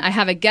 and then I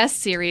have a guest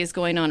series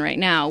going on right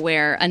now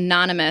where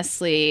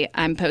anonymously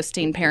I'm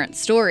posting parent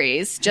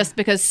stories just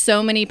because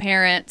so many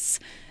parents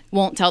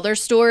won't tell their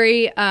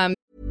story.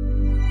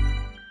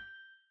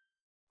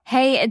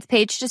 Hey, it's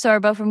Paige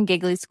DeSorbo from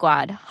Giggly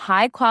Squad.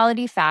 High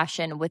quality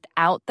fashion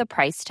without the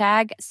price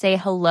tag. Say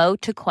hello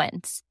to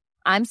Quince.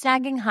 I'm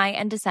snagging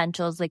high-end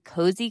essentials like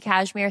cozy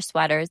cashmere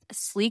sweaters,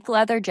 sleek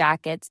leather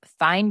jackets,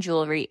 fine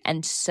jewelry,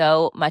 and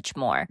so much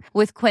more.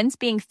 With Quince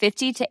being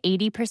 50 to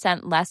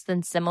 80% less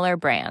than similar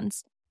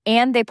brands.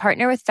 And they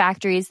partner with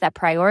factories that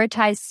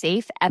prioritize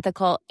safe,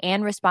 ethical,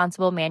 and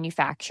responsible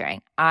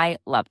manufacturing. I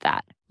love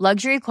that.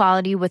 Luxury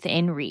quality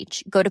within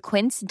reach. Go to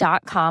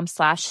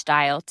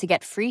quince.com/style to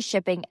get free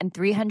shipping and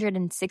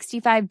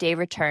 365-day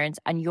returns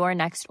on your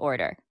next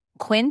order.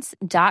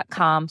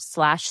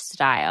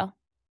 Quince.com/style.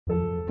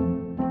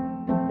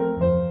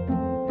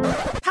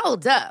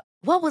 Hold up.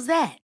 What was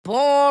that?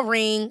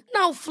 Boring.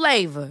 No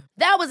flavor.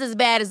 That was as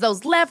bad as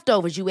those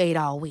leftovers you ate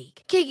all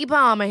week. Keke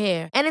Palmer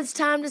here, and it's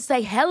time to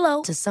say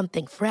hello to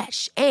something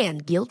fresh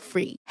and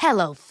guilt-free.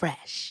 Hello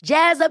Fresh.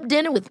 Jazz up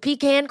dinner with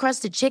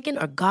pecan-crusted chicken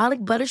or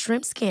garlic butter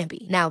shrimp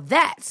scampi. Now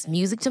that's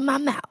music to my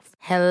mouth.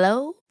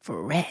 Hello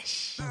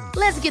Fresh.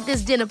 Let's get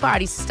this dinner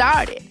party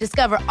started.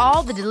 Discover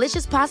all the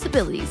delicious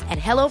possibilities at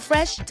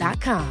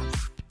hellofresh.com.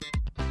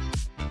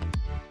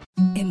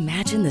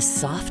 Imagine the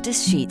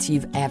softest sheets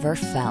you've ever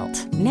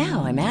felt.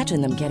 Now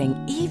imagine them getting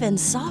even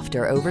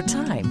softer over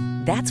time.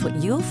 That's what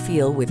you'll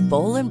feel with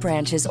Boll &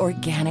 Branch's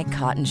organic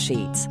cotton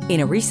sheets. In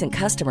a recent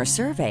customer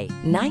survey,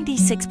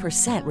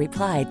 96%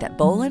 replied that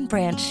Boll &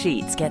 Branch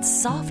sheets get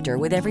softer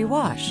with every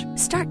wash.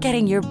 Start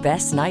getting your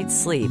best night's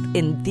sleep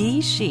in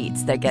these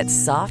sheets that get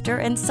softer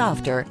and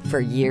softer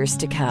for years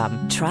to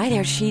come. Try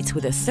their sheets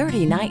with a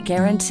 30-night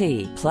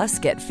guarantee. Plus,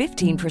 get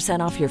 15%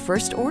 off your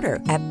first order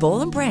at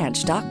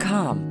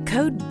bollandbranch.com.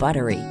 Code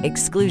BUTTERY.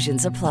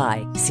 Exclusions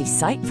apply. See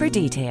site for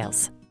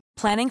details.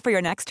 Planning for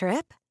your next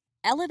trip?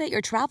 Elevate your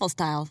travel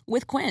style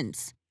with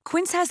Quince.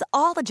 Quince has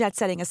all the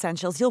jet-setting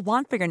essentials you'll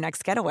want for your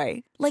next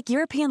getaway, like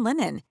European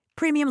linen,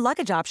 premium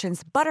luggage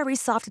options, buttery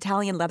soft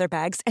Italian leather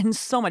bags, and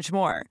so much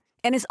more.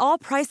 And is all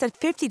priced at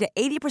 50 to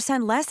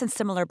 80% less than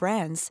similar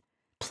brands.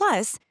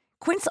 Plus,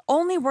 Quince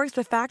only works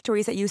with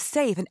factories that use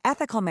safe and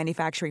ethical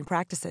manufacturing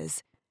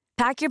practices.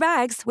 Pack your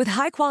bags with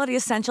high-quality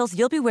essentials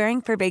you'll be wearing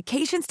for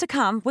vacations to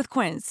come with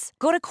Quince.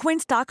 Go to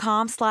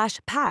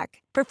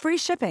quince.com/pack for free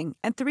shipping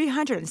and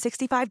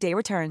 365-day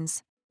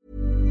returns.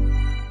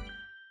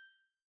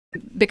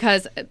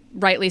 Because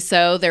rightly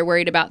so, they're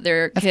worried about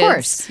their kids' Of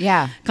course,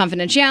 yeah.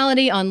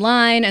 confidentiality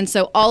online. And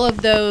so all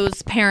of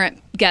those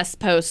parent guest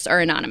posts are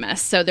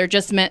anonymous. So they're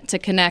just meant to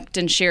connect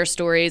and share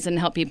stories and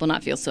help people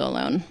not feel so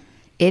alone.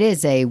 It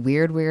is a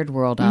weird, weird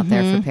world out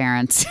there for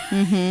parents.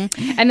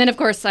 And then, of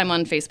course, I'm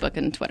on Facebook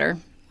and Twitter.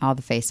 All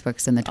the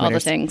Facebooks and the Twitters. All the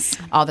things.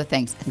 All the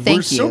things. Thank We're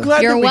you. so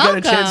glad You're that we welcome.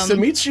 got a chance to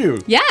meet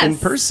you in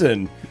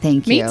person.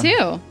 Thank you. Me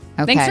too.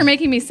 Okay. Thanks for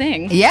making me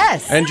sing.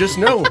 Yes. And just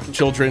know,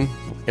 children,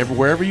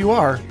 wherever you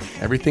are,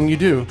 everything you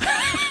do,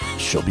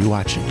 she'll be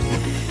watching.